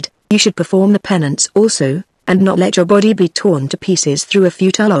cried, "you should perform the penance also, and not let your body be torn to pieces through a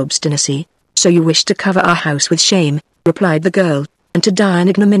futile obstinacy." "So you wish to cover our house with shame," replied the girl, "and to die an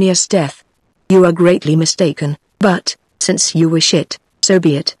ignominious death. You are greatly mistaken, but, since you wish it, so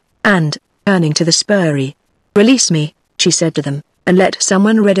be it." And, turning to the spuri, "Release me," she said to them, "and let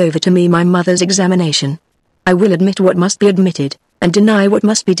someone read over to me my mother's examination. I will admit what must be admitted, and deny what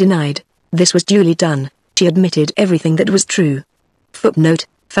must be denied." This was duly done. She admitted everything that was true. Footnote,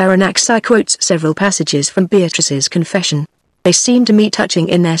 Farinacci quotes several passages from Beatrice's confession. They seem to me touching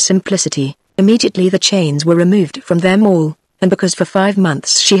in their simplicity. Immediately the chains were removed from them all, and because for 5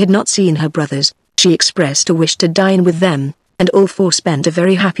 months she had not seen her brothers, she expressed a wish to dine with them, and all four spent a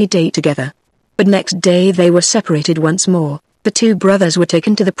very happy day together. But next day they were separated once more. The two brothers were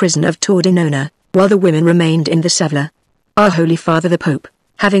taken to the prison of Tordinona, while the women remained in the Savla. Our Holy Father the Pope,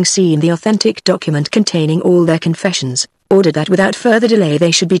 having seen the authentic document containing all their confessions, ordered that without further delay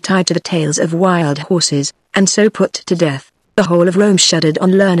they should be tied to the tails of wild horses, and so put to death. The whole of Rome shuddered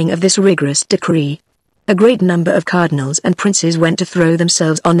on learning of this rigorous decree. A great number of cardinals and princes went to throw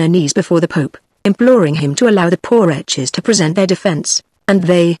themselves on their knees before the Pope, imploring him to allow the poor wretches to present their defense, And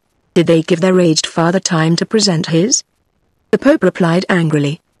did they give their aged father time to present his? The Pope replied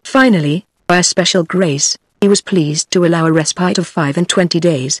angrily. Finally, by a special grace, he was pleased to allow a respite of 25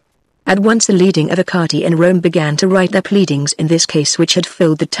 days. At once the leading Avvocati in Rome began to write their pleadings in this case, which had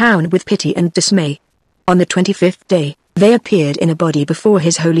filled the town with pity and dismay. On the 25th day, they appeared in a body before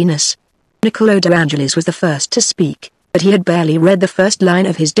His Holiness. Niccolò de Angelis was the first to speak, but he had barely read the first line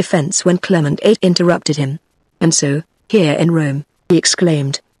of his defense when Clement VIII interrupted him. And so, here in Rome, he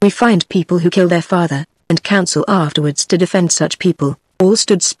exclaimed, we find people who kill their father, and counsel afterwards to defend such people. All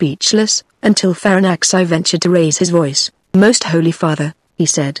stood speechless, until Farinaxi ventured to raise his voice. Most Holy Father, he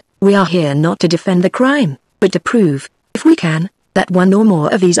said, we are here not to defend the crime, but to prove, if we can, that one or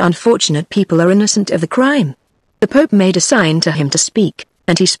more of these unfortunate people are innocent of the crime. The Pope made a sign to him to speak,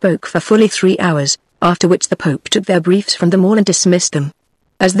 and he spoke for fully 3 hours, after which the Pope took their briefs from them all and dismissed them.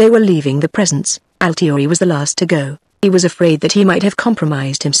 As they were leaving the presence, Altiori was the last to go. He was afraid that he might have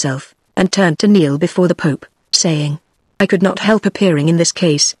compromised himself, and turned to kneel before the Pope, saying, I could not help appearing in this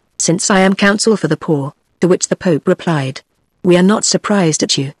case, since I am counsel for the poor, to which the Pope replied, we are not surprised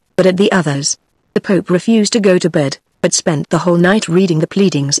at you, but at the others. The Pope refused to go to bed, but spent the whole night reading the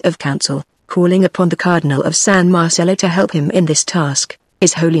pleadings of counsel, calling upon the Cardinal of San Marcello to help him in this task.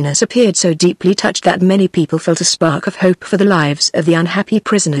 His Holiness appeared so deeply touched that many people felt a spark of hope for the lives of the unhappy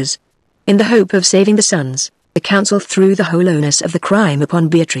prisoners. In the hope of saving the sons, the council threw the whole onus of the crime upon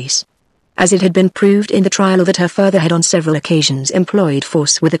Beatrice. As it had been proved in the trial that her father had on several occasions employed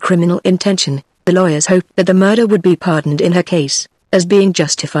force with a criminal intention, the lawyers hoped that the murder would be pardoned in her case, as being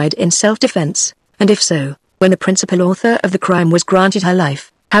justified in self-defense, and if so, when the principal author of the crime was granted her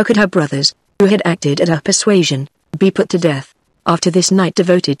life, how could her brothers, who had acted at her persuasion, be put to death? After this night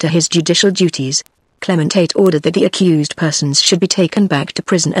devoted to his judicial duties, Clement VIII ordered that the accused persons should be taken back to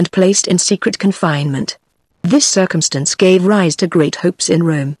prison and placed in secret confinement. This circumstance gave rise to great hopes in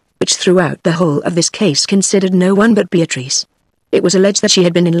Rome, which throughout the whole of this case considered no one but Beatrice. It was alleged that she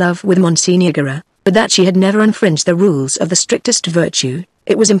had been in love with Monsignor Guerra, but that she had never infringed the rules of the strictest virtue.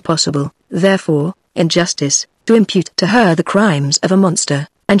 It was impossible, therefore, in justice, to impute to her the crimes of a monster,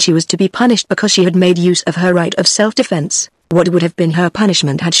 and she was to be punished because she had made use of her right of self-defense. What would have been her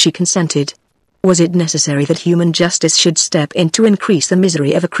punishment had she consented? Was it necessary that human justice should step in to increase the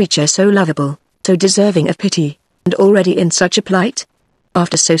misery of a creature so lovable, so deserving of pity, and already in such a plight?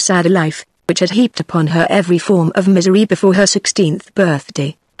 After so sad a life, which had heaped upon her every form of misery before her 16th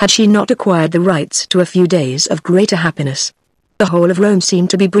birthday, had she not acquired the rights to a few days of greater happiness? The whole of Rome seemed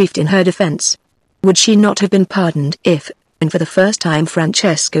to be briefed in her defense. Would she not have been pardoned if, and for the first time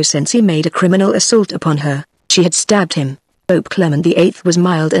Francesco Cenci made a criminal assault upon her, she had stabbed him? Pope Clement VIII was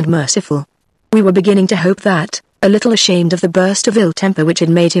mild and merciful. We were beginning to hope that, a little ashamed of the burst of ill temper which had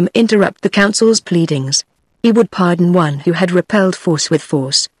made him interrupt the council's pleadings, he would pardon one who had repelled force with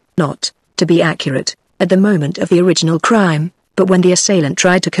force, not, to be accurate, at the moment of the original crime, but when the assailant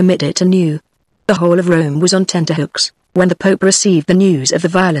tried to commit it anew. The whole of Rome was on tenterhooks, when the Pope received the news of the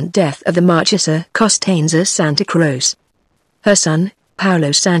violent death of the Marchesa Costanza Santa Croce. Her son,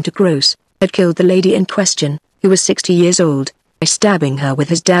 Paolo Santa Croce, had killed the lady in question, who was 60 years old, by stabbing her with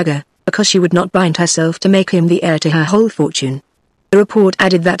his dagger, because she would not bind herself to make him the heir to her whole fortune. The report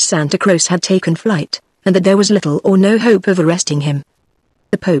added that Santa Croce had taken flight, and that there was little or no hope of arresting him.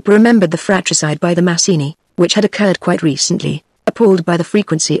 The Pope remembered the fratricide by the Mazzini, which had occurred quite recently. Appalled by the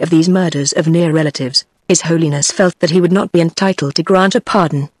frequency of these murders of near relatives, His Holiness felt that he would not be entitled to grant a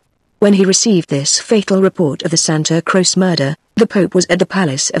pardon. When he received this fatal report of the Santa Croce murder, the Pope was at the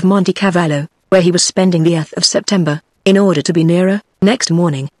Palace of Monte Cavallo, where he was spending the 8th of September, in order to be nearer, next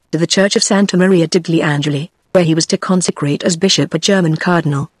morning, to the Church of Santa Maria degli Angeli, where he was to consecrate as bishop a German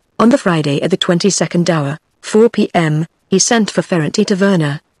cardinal. On the Friday at the 22nd hour, 4 p.m., he sent for Ferrante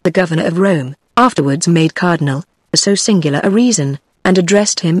Taverna, the governor of Rome, afterwards made cardinal, for so singular a reason, and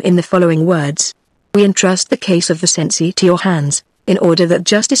addressed him in the following words: We entrust the case of the Cenci to your hands, in order that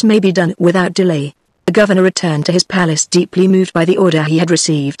justice may be done without delay. The governor returned to his palace deeply moved by the order he had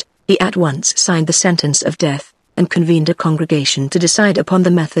received. He at once signed the sentence of death, and convened a congregation to decide upon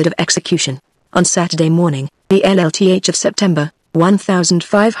the method of execution. On Saturday morning, the LLTH of September,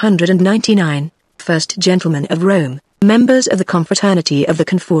 1599, First Gentlemen of Rome, members of the Confraternity of the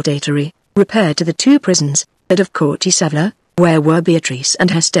Confortatory, repaired to the two prisons, that of Cortisavla, where were Beatrice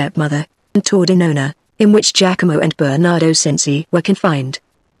and her stepmother, and Tordinona, in which Giacomo and Bernardo Cenci were confined.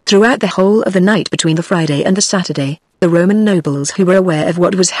 Throughout the whole of the night between the Friday and the Saturday, the Roman nobles who were aware of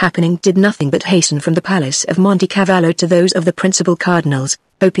what was happening did nothing but hasten from the Palace of Monte Cavallo to those of the principal cardinals,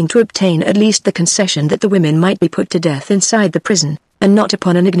 hoping to obtain at least the concession that the women might be put to death inside the prison, and not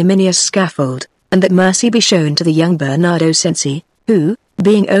upon an ignominious scaffold, and that mercy be shown to the young Bernardo Cenci, who,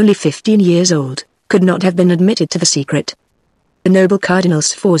 being only 15 years old, could not have been admitted to the secret. The noble Cardinal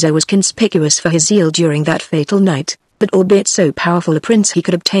Sforza was conspicuous for his zeal during that fatal night, but albeit so powerful a prince he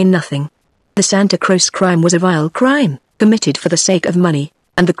could obtain nothing. The Santa Croce crime was a vile crime, committed for the sake of money,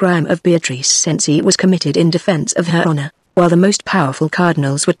 and the crime of Beatrice Cenci was committed in defense of her honor, while the most powerful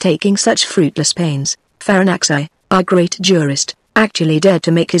cardinals were taking such fruitless pains. Farinaxi, our great jurist, actually dared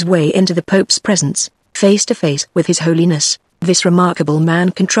to make his way into the Pope's presence, face to face with His Holiness. This remarkable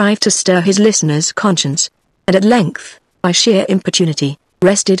man contrived to stir his listener's conscience, and at length, by sheer importunity,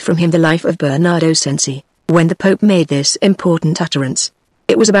 wrested from him the life of Bernardo Cenci. When the Pope made this important utterance,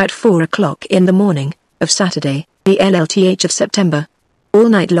 it was about 4 o'clock in the morning of Saturday, the LLTH of September. All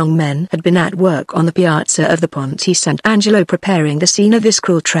night long men had been at work on the piazza of the Ponte Sant'Angelo preparing the scene of this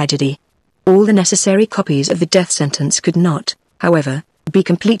cruel tragedy. All the necessary copies of the death sentence could not, however, be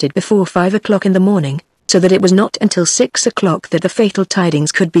completed before 5 o'clock in the morning, so that it was not until 6 o'clock that the fatal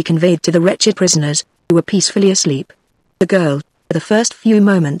tidings could be conveyed to the wretched prisoners, who were peacefully asleep. The girl, for the first few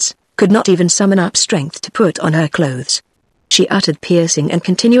moments, could not even summon up strength to put on her clothes. She uttered piercing and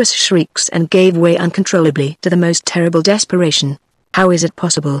continuous shrieks and gave way uncontrollably to the most terrible desperation. "How is it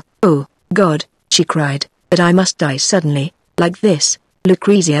possible, oh, God," she cried, "that I must die suddenly, like this?"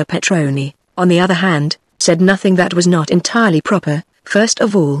 Lucrezia Petroni, on the other hand, said nothing that was not entirely proper. First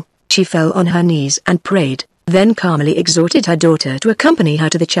of all, she fell on her knees and prayed, then calmly exhorted her daughter to accompany her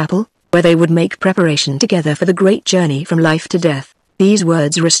to the chapel, where they would make preparation together for the great journey from life to death. These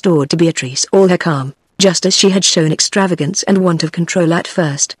words restored to Beatrice all her calm. Just as she had shown extravagance and want of control at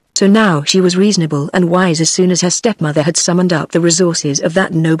first, so now she was reasonable and wise as soon as her stepmother had summoned up the resources of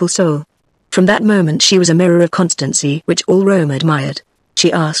that noble soul. From that moment she was a mirror of constancy which all Rome admired.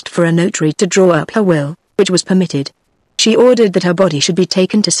 She asked for a notary to draw up her will, which was permitted. She ordered that her body should be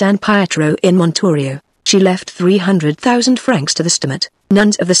taken to San Pietro in Montorio. She left 300,000 francs to the Stamat,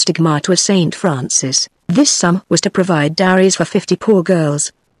 nuns of the Stigmata of St. Francis. This sum was to provide dowries for 50 poor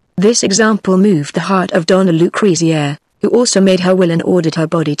girls. This example moved the heart of Donna Lucrezia, who also made her will and ordered her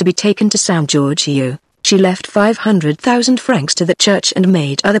body to be taken to San Giorgio. She left 500,000 francs to the church and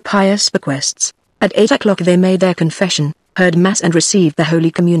made other pious bequests. At 8 o'clock they made their confession, heard Mass and received the Holy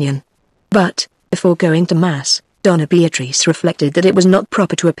Communion. But, before going to Mass, Donna Beatrice reflected that it was not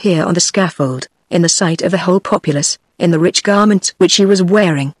proper to appear on the scaffold, in the sight of the whole populace, in the rich garments which she was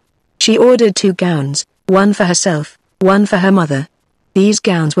wearing. She ordered 2 gowns, one for herself, one for her mother. These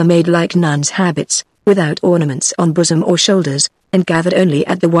gowns were made like nuns' habits, without ornaments on bosom or shoulders, and gathered only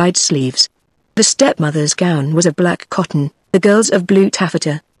at the wide sleeves. The stepmother's gown was of black cotton, the girl's of blue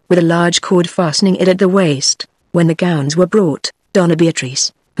taffeta, with a large cord fastening it at the waist. When the gowns were brought, Donna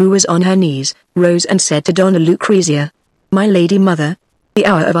Beatrice, who was on her knees, rose and said to Donna Lucrezia, "My lady mother, the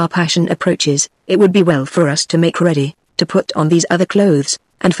hour of our passion approaches. It would be well for us to make ready, to put on these other clothes,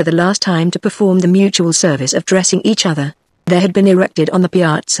 and for the last time to perform the mutual service of dressing each other." There had been erected on the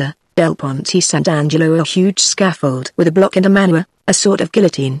Piazza del Ponte Sant'Angelo a huge scaffold with a block and a manua, a sort of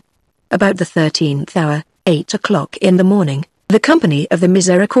guillotine. About the 13th hour, 8 o'clock in the morning, the company of the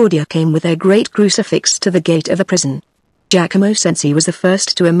Misericordia came with their great crucifix to the gate of the prison. Giacomo Cenci was the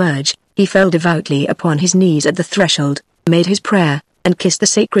first to emerge. He fell devoutly upon his knees at the threshold, made his prayer, and kissed the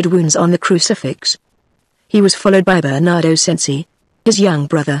sacred wounds on the crucifix. He was followed by Bernardo Cenci, his young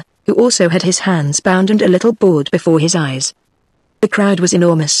brother, who also had his hands bound and a little board before his eyes. The crowd was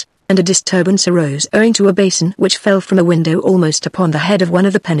enormous, and a disturbance arose owing to a basin which fell from a window almost upon the head of one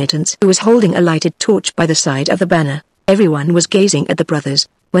of the penitents who was holding a lighted torch by the side of the banner. Everyone was gazing at the brothers,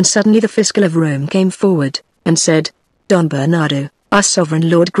 when suddenly the Fiscal of Rome came forward, and said, "Don Bernardo, our sovereign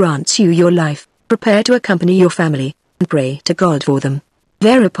lord grants you your life, prepare to accompany your family, and pray to God for them."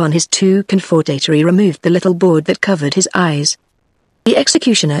 Thereupon his 2 confortatori removed the little board that covered his eyes. The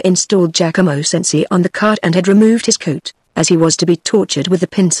executioner installed Giacomo Cenci on the cart and had removed his coat, as he was to be tortured with the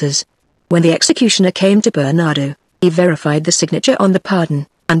pincers. When the executioner came to Bernardo, he verified the signature on the pardon,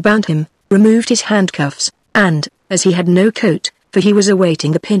 unbound him, removed his handcuffs, and, as he had no coat, for he was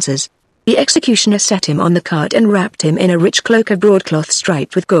awaiting the pincers, the executioner set him on the cart and wrapped him in a rich cloak of broadcloth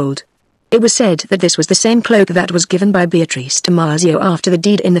striped with gold. It was said that this was the same cloak that was given by Beatrice to Marzio after the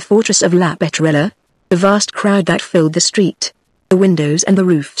deed in the fortress of La Petrella. The vast crowd that filled the street, the windows and the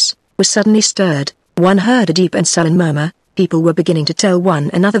roofs, was suddenly stirred. One heard a deep and sullen murmur. People were beginning to tell one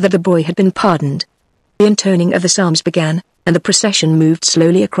another that the boy had been pardoned. The intoning of the psalms began, and the procession moved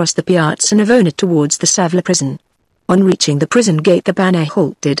slowly across the Piazza Navona towards the Savola prison. On reaching the prison gate the banner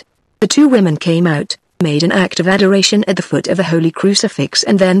halted. The 2 women came out, made an act of adoration at the foot of the Holy Crucifix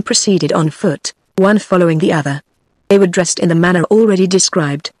and then proceeded on foot, one following the other. They were dressed in the manner already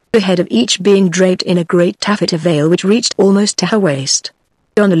described, the head of each being draped in a great taffeta veil which reached almost to her waist.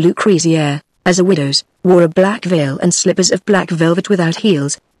 Donna Lucrezia, as a widow's, wore a black veil and slippers of black velvet without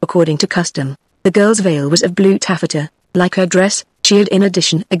heels, according to custom. The girl's veil was of blue taffeta. Like her dress, she had in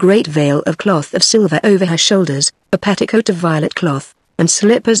addition a great veil of cloth of silver over her shoulders, a petticoat of violet cloth, and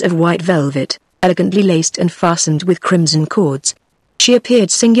slippers of white velvet, elegantly laced and fastened with crimson cords. She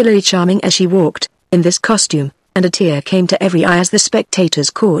appeared singularly charming as she walked, in this costume, and a tear came to every eye as the spectators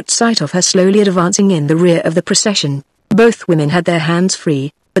caught sight of her slowly advancing in the rear of the procession. Both women had their hands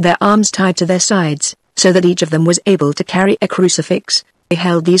free, but their arms tied to their sides, so that each of them was able to carry a crucifix. They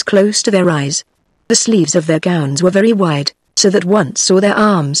held these close to their eyes. The sleeves of their gowns were very wide, so that one saw their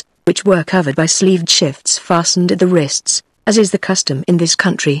arms, which were covered by sleeved shifts fastened at the wrists, as is the custom in this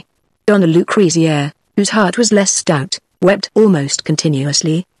country. Donna Lucrezia, whose heart was less stout, wept almost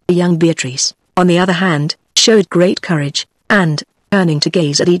continuously. The young Beatrice, on the other hand, showed great courage, and, turning to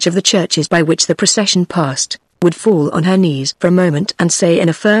gaze at each of the churches by which the procession passed, would fall on her knees for a moment and say in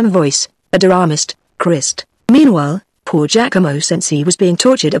a firm voice, "Adoramist, Christ." Meanwhile, poor Giacomo Cenci was being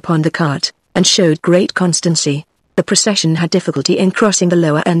tortured upon the cart, and showed great constancy. The procession had difficulty in crossing the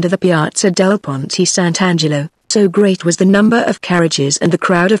lower end of the Piazza del Ponte Sant'Angelo, so great was the number of carriages and the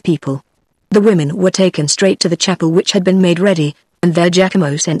crowd of people. The women were taken straight to the chapel which had been made ready, and there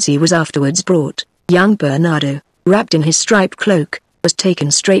Giacomo Cenci was afterwards brought. Young Bernardo, wrapped in his striped cloak, was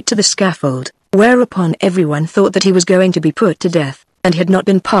taken straight to the scaffold, whereupon everyone thought that he was going to be put to death, and had not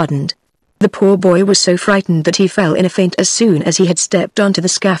been pardoned. The poor boy was so frightened that he fell in a faint as soon as he had stepped onto the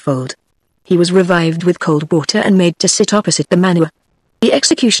scaffold. He was revived with cold water and made to sit opposite the manua. The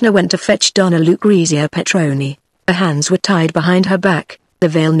executioner went to fetch Donna Lucrezia Petroni. Her hands were tied behind her back, the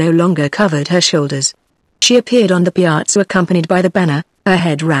veil no longer covered her shoulders. She appeared on the piazza accompanied by the banner, her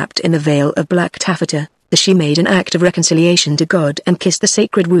head wrapped in the veil of black taffeta, as she made an act of reconciliation to God and kissed the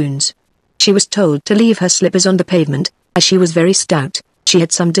sacred wounds. She was told to leave her slippers on the pavement, as she was very stout. She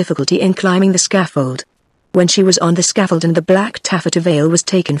had some difficulty in climbing the scaffold. When she was on the scaffold and the black taffeta veil was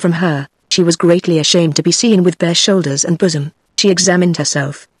taken from her, she was greatly ashamed to be seen with bare shoulders and bosom. She examined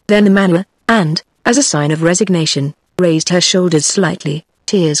herself, then the manua, and, as a sign of resignation, raised her shoulders slightly.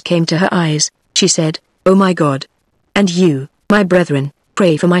 Tears came to her eyes. She said, "Oh my God! And you, my brethren,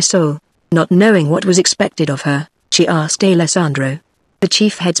 pray for my soul." Not knowing what was expected of her, she asked Alessandro, the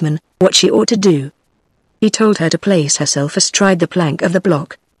chief headsman, what she ought to do. He told her to place herself astride the plank of the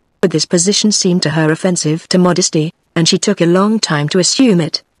block. But this position seemed to her offensive to modesty, and she took a long time to assume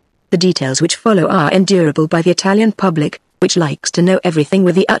it. The details which follow are endurable by the Italian public, which likes to know everything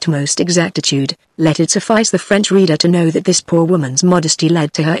with the utmost exactitude. Let it suffice the French reader to know that this poor woman's modesty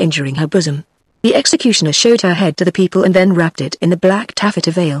led to her injuring her bosom. The executioner showed her head to the people and then wrapped it in the black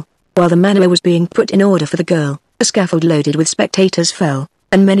taffeta veil. While the manua was being put in order for the girl, a scaffold loaded with spectators fell,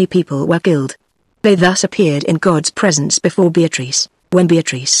 and many people were killed. They thus appeared in God's presence before Beatrice. When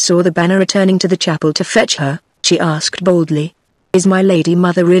Beatrice saw the banner returning to the chapel to fetch her, she asked boldly, "Is my lady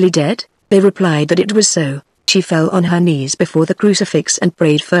mother really dead?" They replied that it was so. She fell on her knees before the crucifix and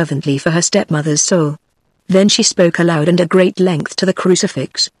prayed fervently for her stepmother's soul. Then she spoke aloud and at great length to the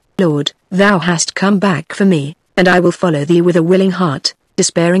crucifix, "Lord, thou hast come back for me, and I will follow thee with a willing heart,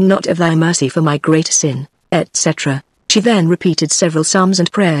 despairing not of thy mercy for my great sin," etc. She then repeated several psalms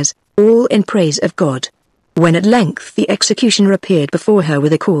and prayers, all in praise of God. When at length the executioner appeared before her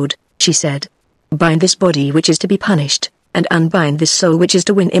with a cord, she said, "Bind this body which is to be punished, and unbind this soul which is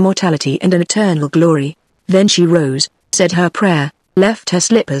to win immortality and an eternal glory." Then she rose, said her prayer, left her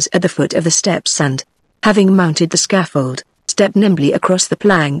slippers at the foot of the steps and, having mounted the scaffold, stepped nimbly across the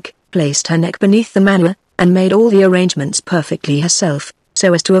plank, placed her neck beneath the manua, and made all the arrangements perfectly herself,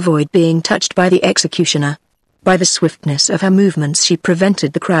 so as to avoid being touched by the executioner. By the swiftness of her movements she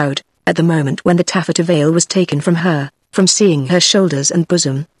prevented the crowd, at the moment when the taffeta veil was taken from her, from seeing her shoulders and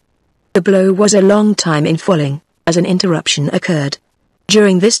bosom. The blow was a long time in falling, as an interruption occurred.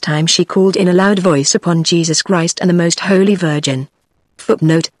 During this time she called in a loud voice upon Jesus Christ and the Most Holy Virgin.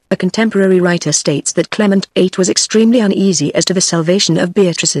 Footnote: a contemporary writer states that Clement VIII was extremely uneasy as to the salvation of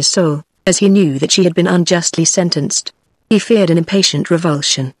Beatrice's soul, as he knew that she had been unjustly sentenced. He feared an impatient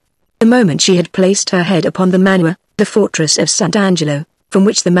revulsion. The moment she had placed her head upon the manua, the fortress of Sant'Angelo, from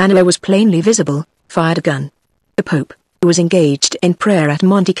which the manua was plainly visible, fired a gun. The Pope, who was engaged in prayer at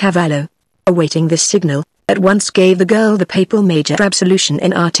Monte Cavallo, awaiting this signal, at once gave the girl the papal major absolution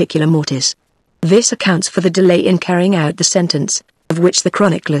in articula mortis. This accounts for the delay in carrying out the sentence, of which the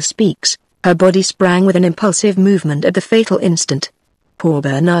chronicler speaks. Her body sprang with an impulsive movement at the fatal instant. Poor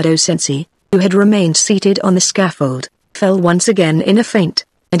Bernardo Cenci, who had remained seated on the scaffold, fell once again in a faint,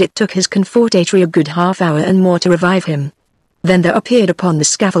 and it took his confortatore a good half hour and more to revive him. Then there appeared upon the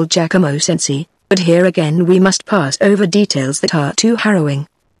scaffold Giacomo Cenci, but here again we must pass over details that are too harrowing.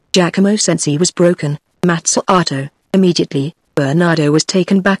 Giacomo Cenci was broken, mazzolato, immediately. Bernardo was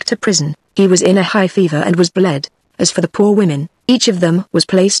taken back to prison. He was in a high fever and was bled. As for the poor women, each of them was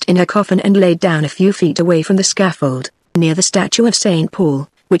placed in her coffin and laid down a few feet away from the scaffold, near the statue of St. Paul,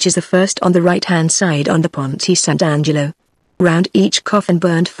 which is the first on the right-hand side on the Ponte Sant'Angelo. Round each coffin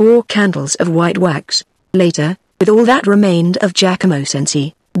burned 4 candles of white wax. Later, with all that remained of Giacomo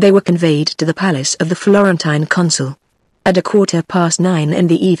Cenci, they were conveyed to the palace of the Florentine consul. At 9:15 in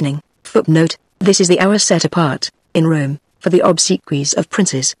the evening, footnote, this is the hour set apart, in Rome, for the obsequies of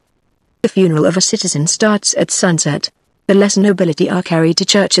princes. The funeral of a citizen starts at sunset. The lesser nobility are carried to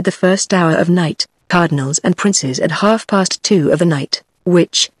church at the first hour of night, cardinals and princes at 2:30 of the night,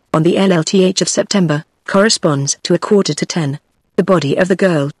 which, on the LLTH of September, corresponds to 9:45. The body of the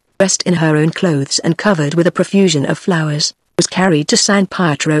girl, dressed in her own clothes and covered with a profusion of flowers, was carried to San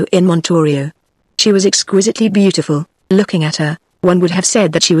Pietro in Montorio. She was exquisitely beautiful. Looking at her, one would have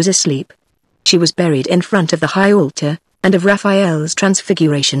said that she was asleep. She was buried in front of the high altar, and of Raphael's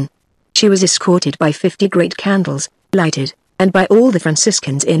Transfiguration. She was escorted by 50 great candles, lighted, and by all the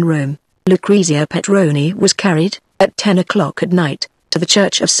Franciscans in Rome. Lucrezia Petroni was carried, at 10 o'clock at night, to the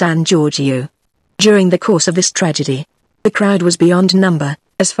church of San Giorgio. During the course of this tragedy, the crowd was beyond number.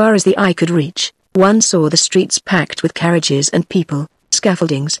 As far as the eye could reach, one saw the streets packed with carriages and people,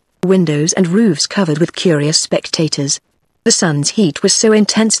 scaffoldings, windows and roofs covered with curious spectators. The sun's heat was so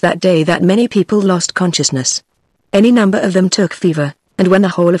intense that day that many people lost consciousness. Any number of them took fever, and when the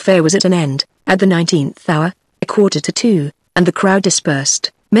whole affair was at an end, at the 19th hour, 1:45, and the crowd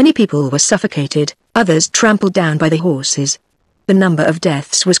dispersed, many people were suffocated, others trampled down by the horses. The number of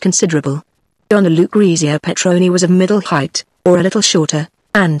deaths was considerable. Donna Lucrezia Petroni was of middle height, or a little shorter,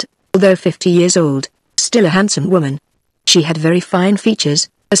 and, although 50 years old, still a handsome woman. She had very fine features,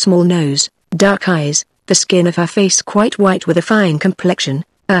 a small nose, dark eyes, the skin of her face quite white with a fine complexion.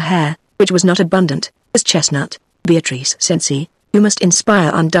 Her hair, which was not abundant, was chestnut. Beatrice Cenci, who must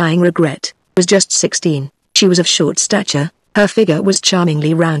inspire undying regret, was just 16. She was of short stature, her figure was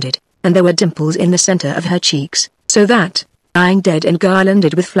charmingly rounded, and there were dimples in the center of her cheeks, so that, lying dead and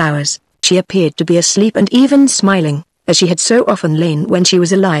garlanded with flowers, she appeared to be asleep and even smiling, as she had so often lain when she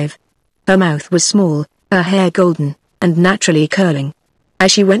was alive. Her mouth was small, her hair golden, and naturally curling.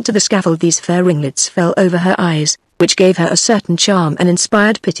 As she went to the scaffold these fair ringlets fell over her eyes, which gave her a certain charm and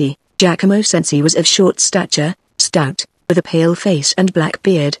inspired pity. Giacomo Cenci was of short stature, stout, with a pale face and black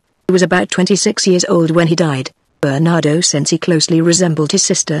beard. He was about 26 years old when he died. Bernardo Cenci closely resembled his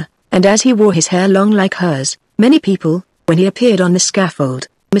sister, and as he wore his hair long like hers, many people, when he appeared on the scaffold,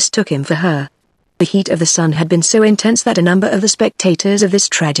 mistook him for her. The heat of the sun had been so intense that a number of the spectators of this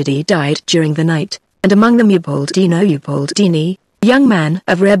tragedy died during the night, and among them Ubaldini, young man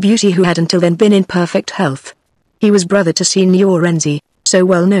of rare beauty who had until then been in perfect health. He was brother to Signor Renzi, so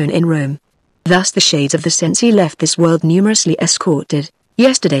well known in Rome. Thus the shades of the Cenci left this world numerously escorted.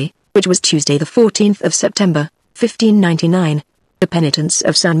 Yesterday, which was Tuesday the 14th of September, 1599, the penitents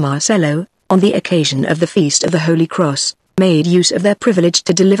of San Marcello, on the occasion of the Feast of the Holy Cross, made use of their privilege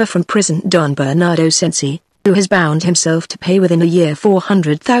to deliver from prison Don Bernardo Cenci, who has bound himself to pay within a year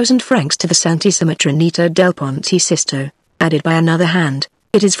 400,000 francs to the Santissima Trinita del Ponte Sisto. Added by another hand,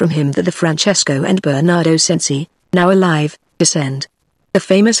 it is from him that the Francesco and Bernardo Cenci, now alive, descend. The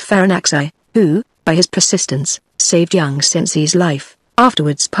famous Farinaxi, who, by his persistence, saved young Cenci's life,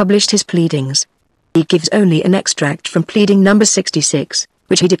 afterwards published his pleadings. He gives only an extract from pleading number 66,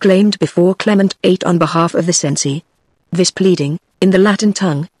 which he declaimed before Clement VIII on behalf of the Cenci. This pleading, in the Latin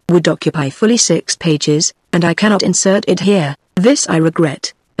tongue, would occupy fully 6 pages, and I cannot insert it here. This I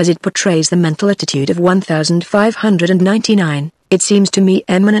regret, as it portrays the mental attitude of 1599. It seems to me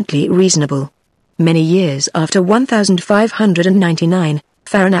eminently reasonable. Many years after 1599,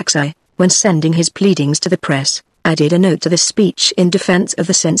 Farinaxi, when sending his pleadings to the press, added a note to the speech in defense of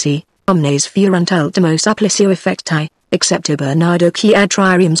the Cenci, omnes fuerunt ultimo supplicio effecti, excepto Bernardo qui ad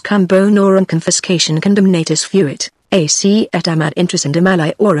triariums cum bonorum confiscation condemnatus fuit, ac et amad intrusendum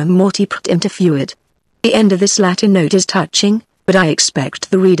aliorum morti prt interfuit. The end of this Latin note is touching, but I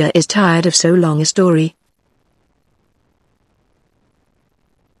expect the reader is tired of so long a story.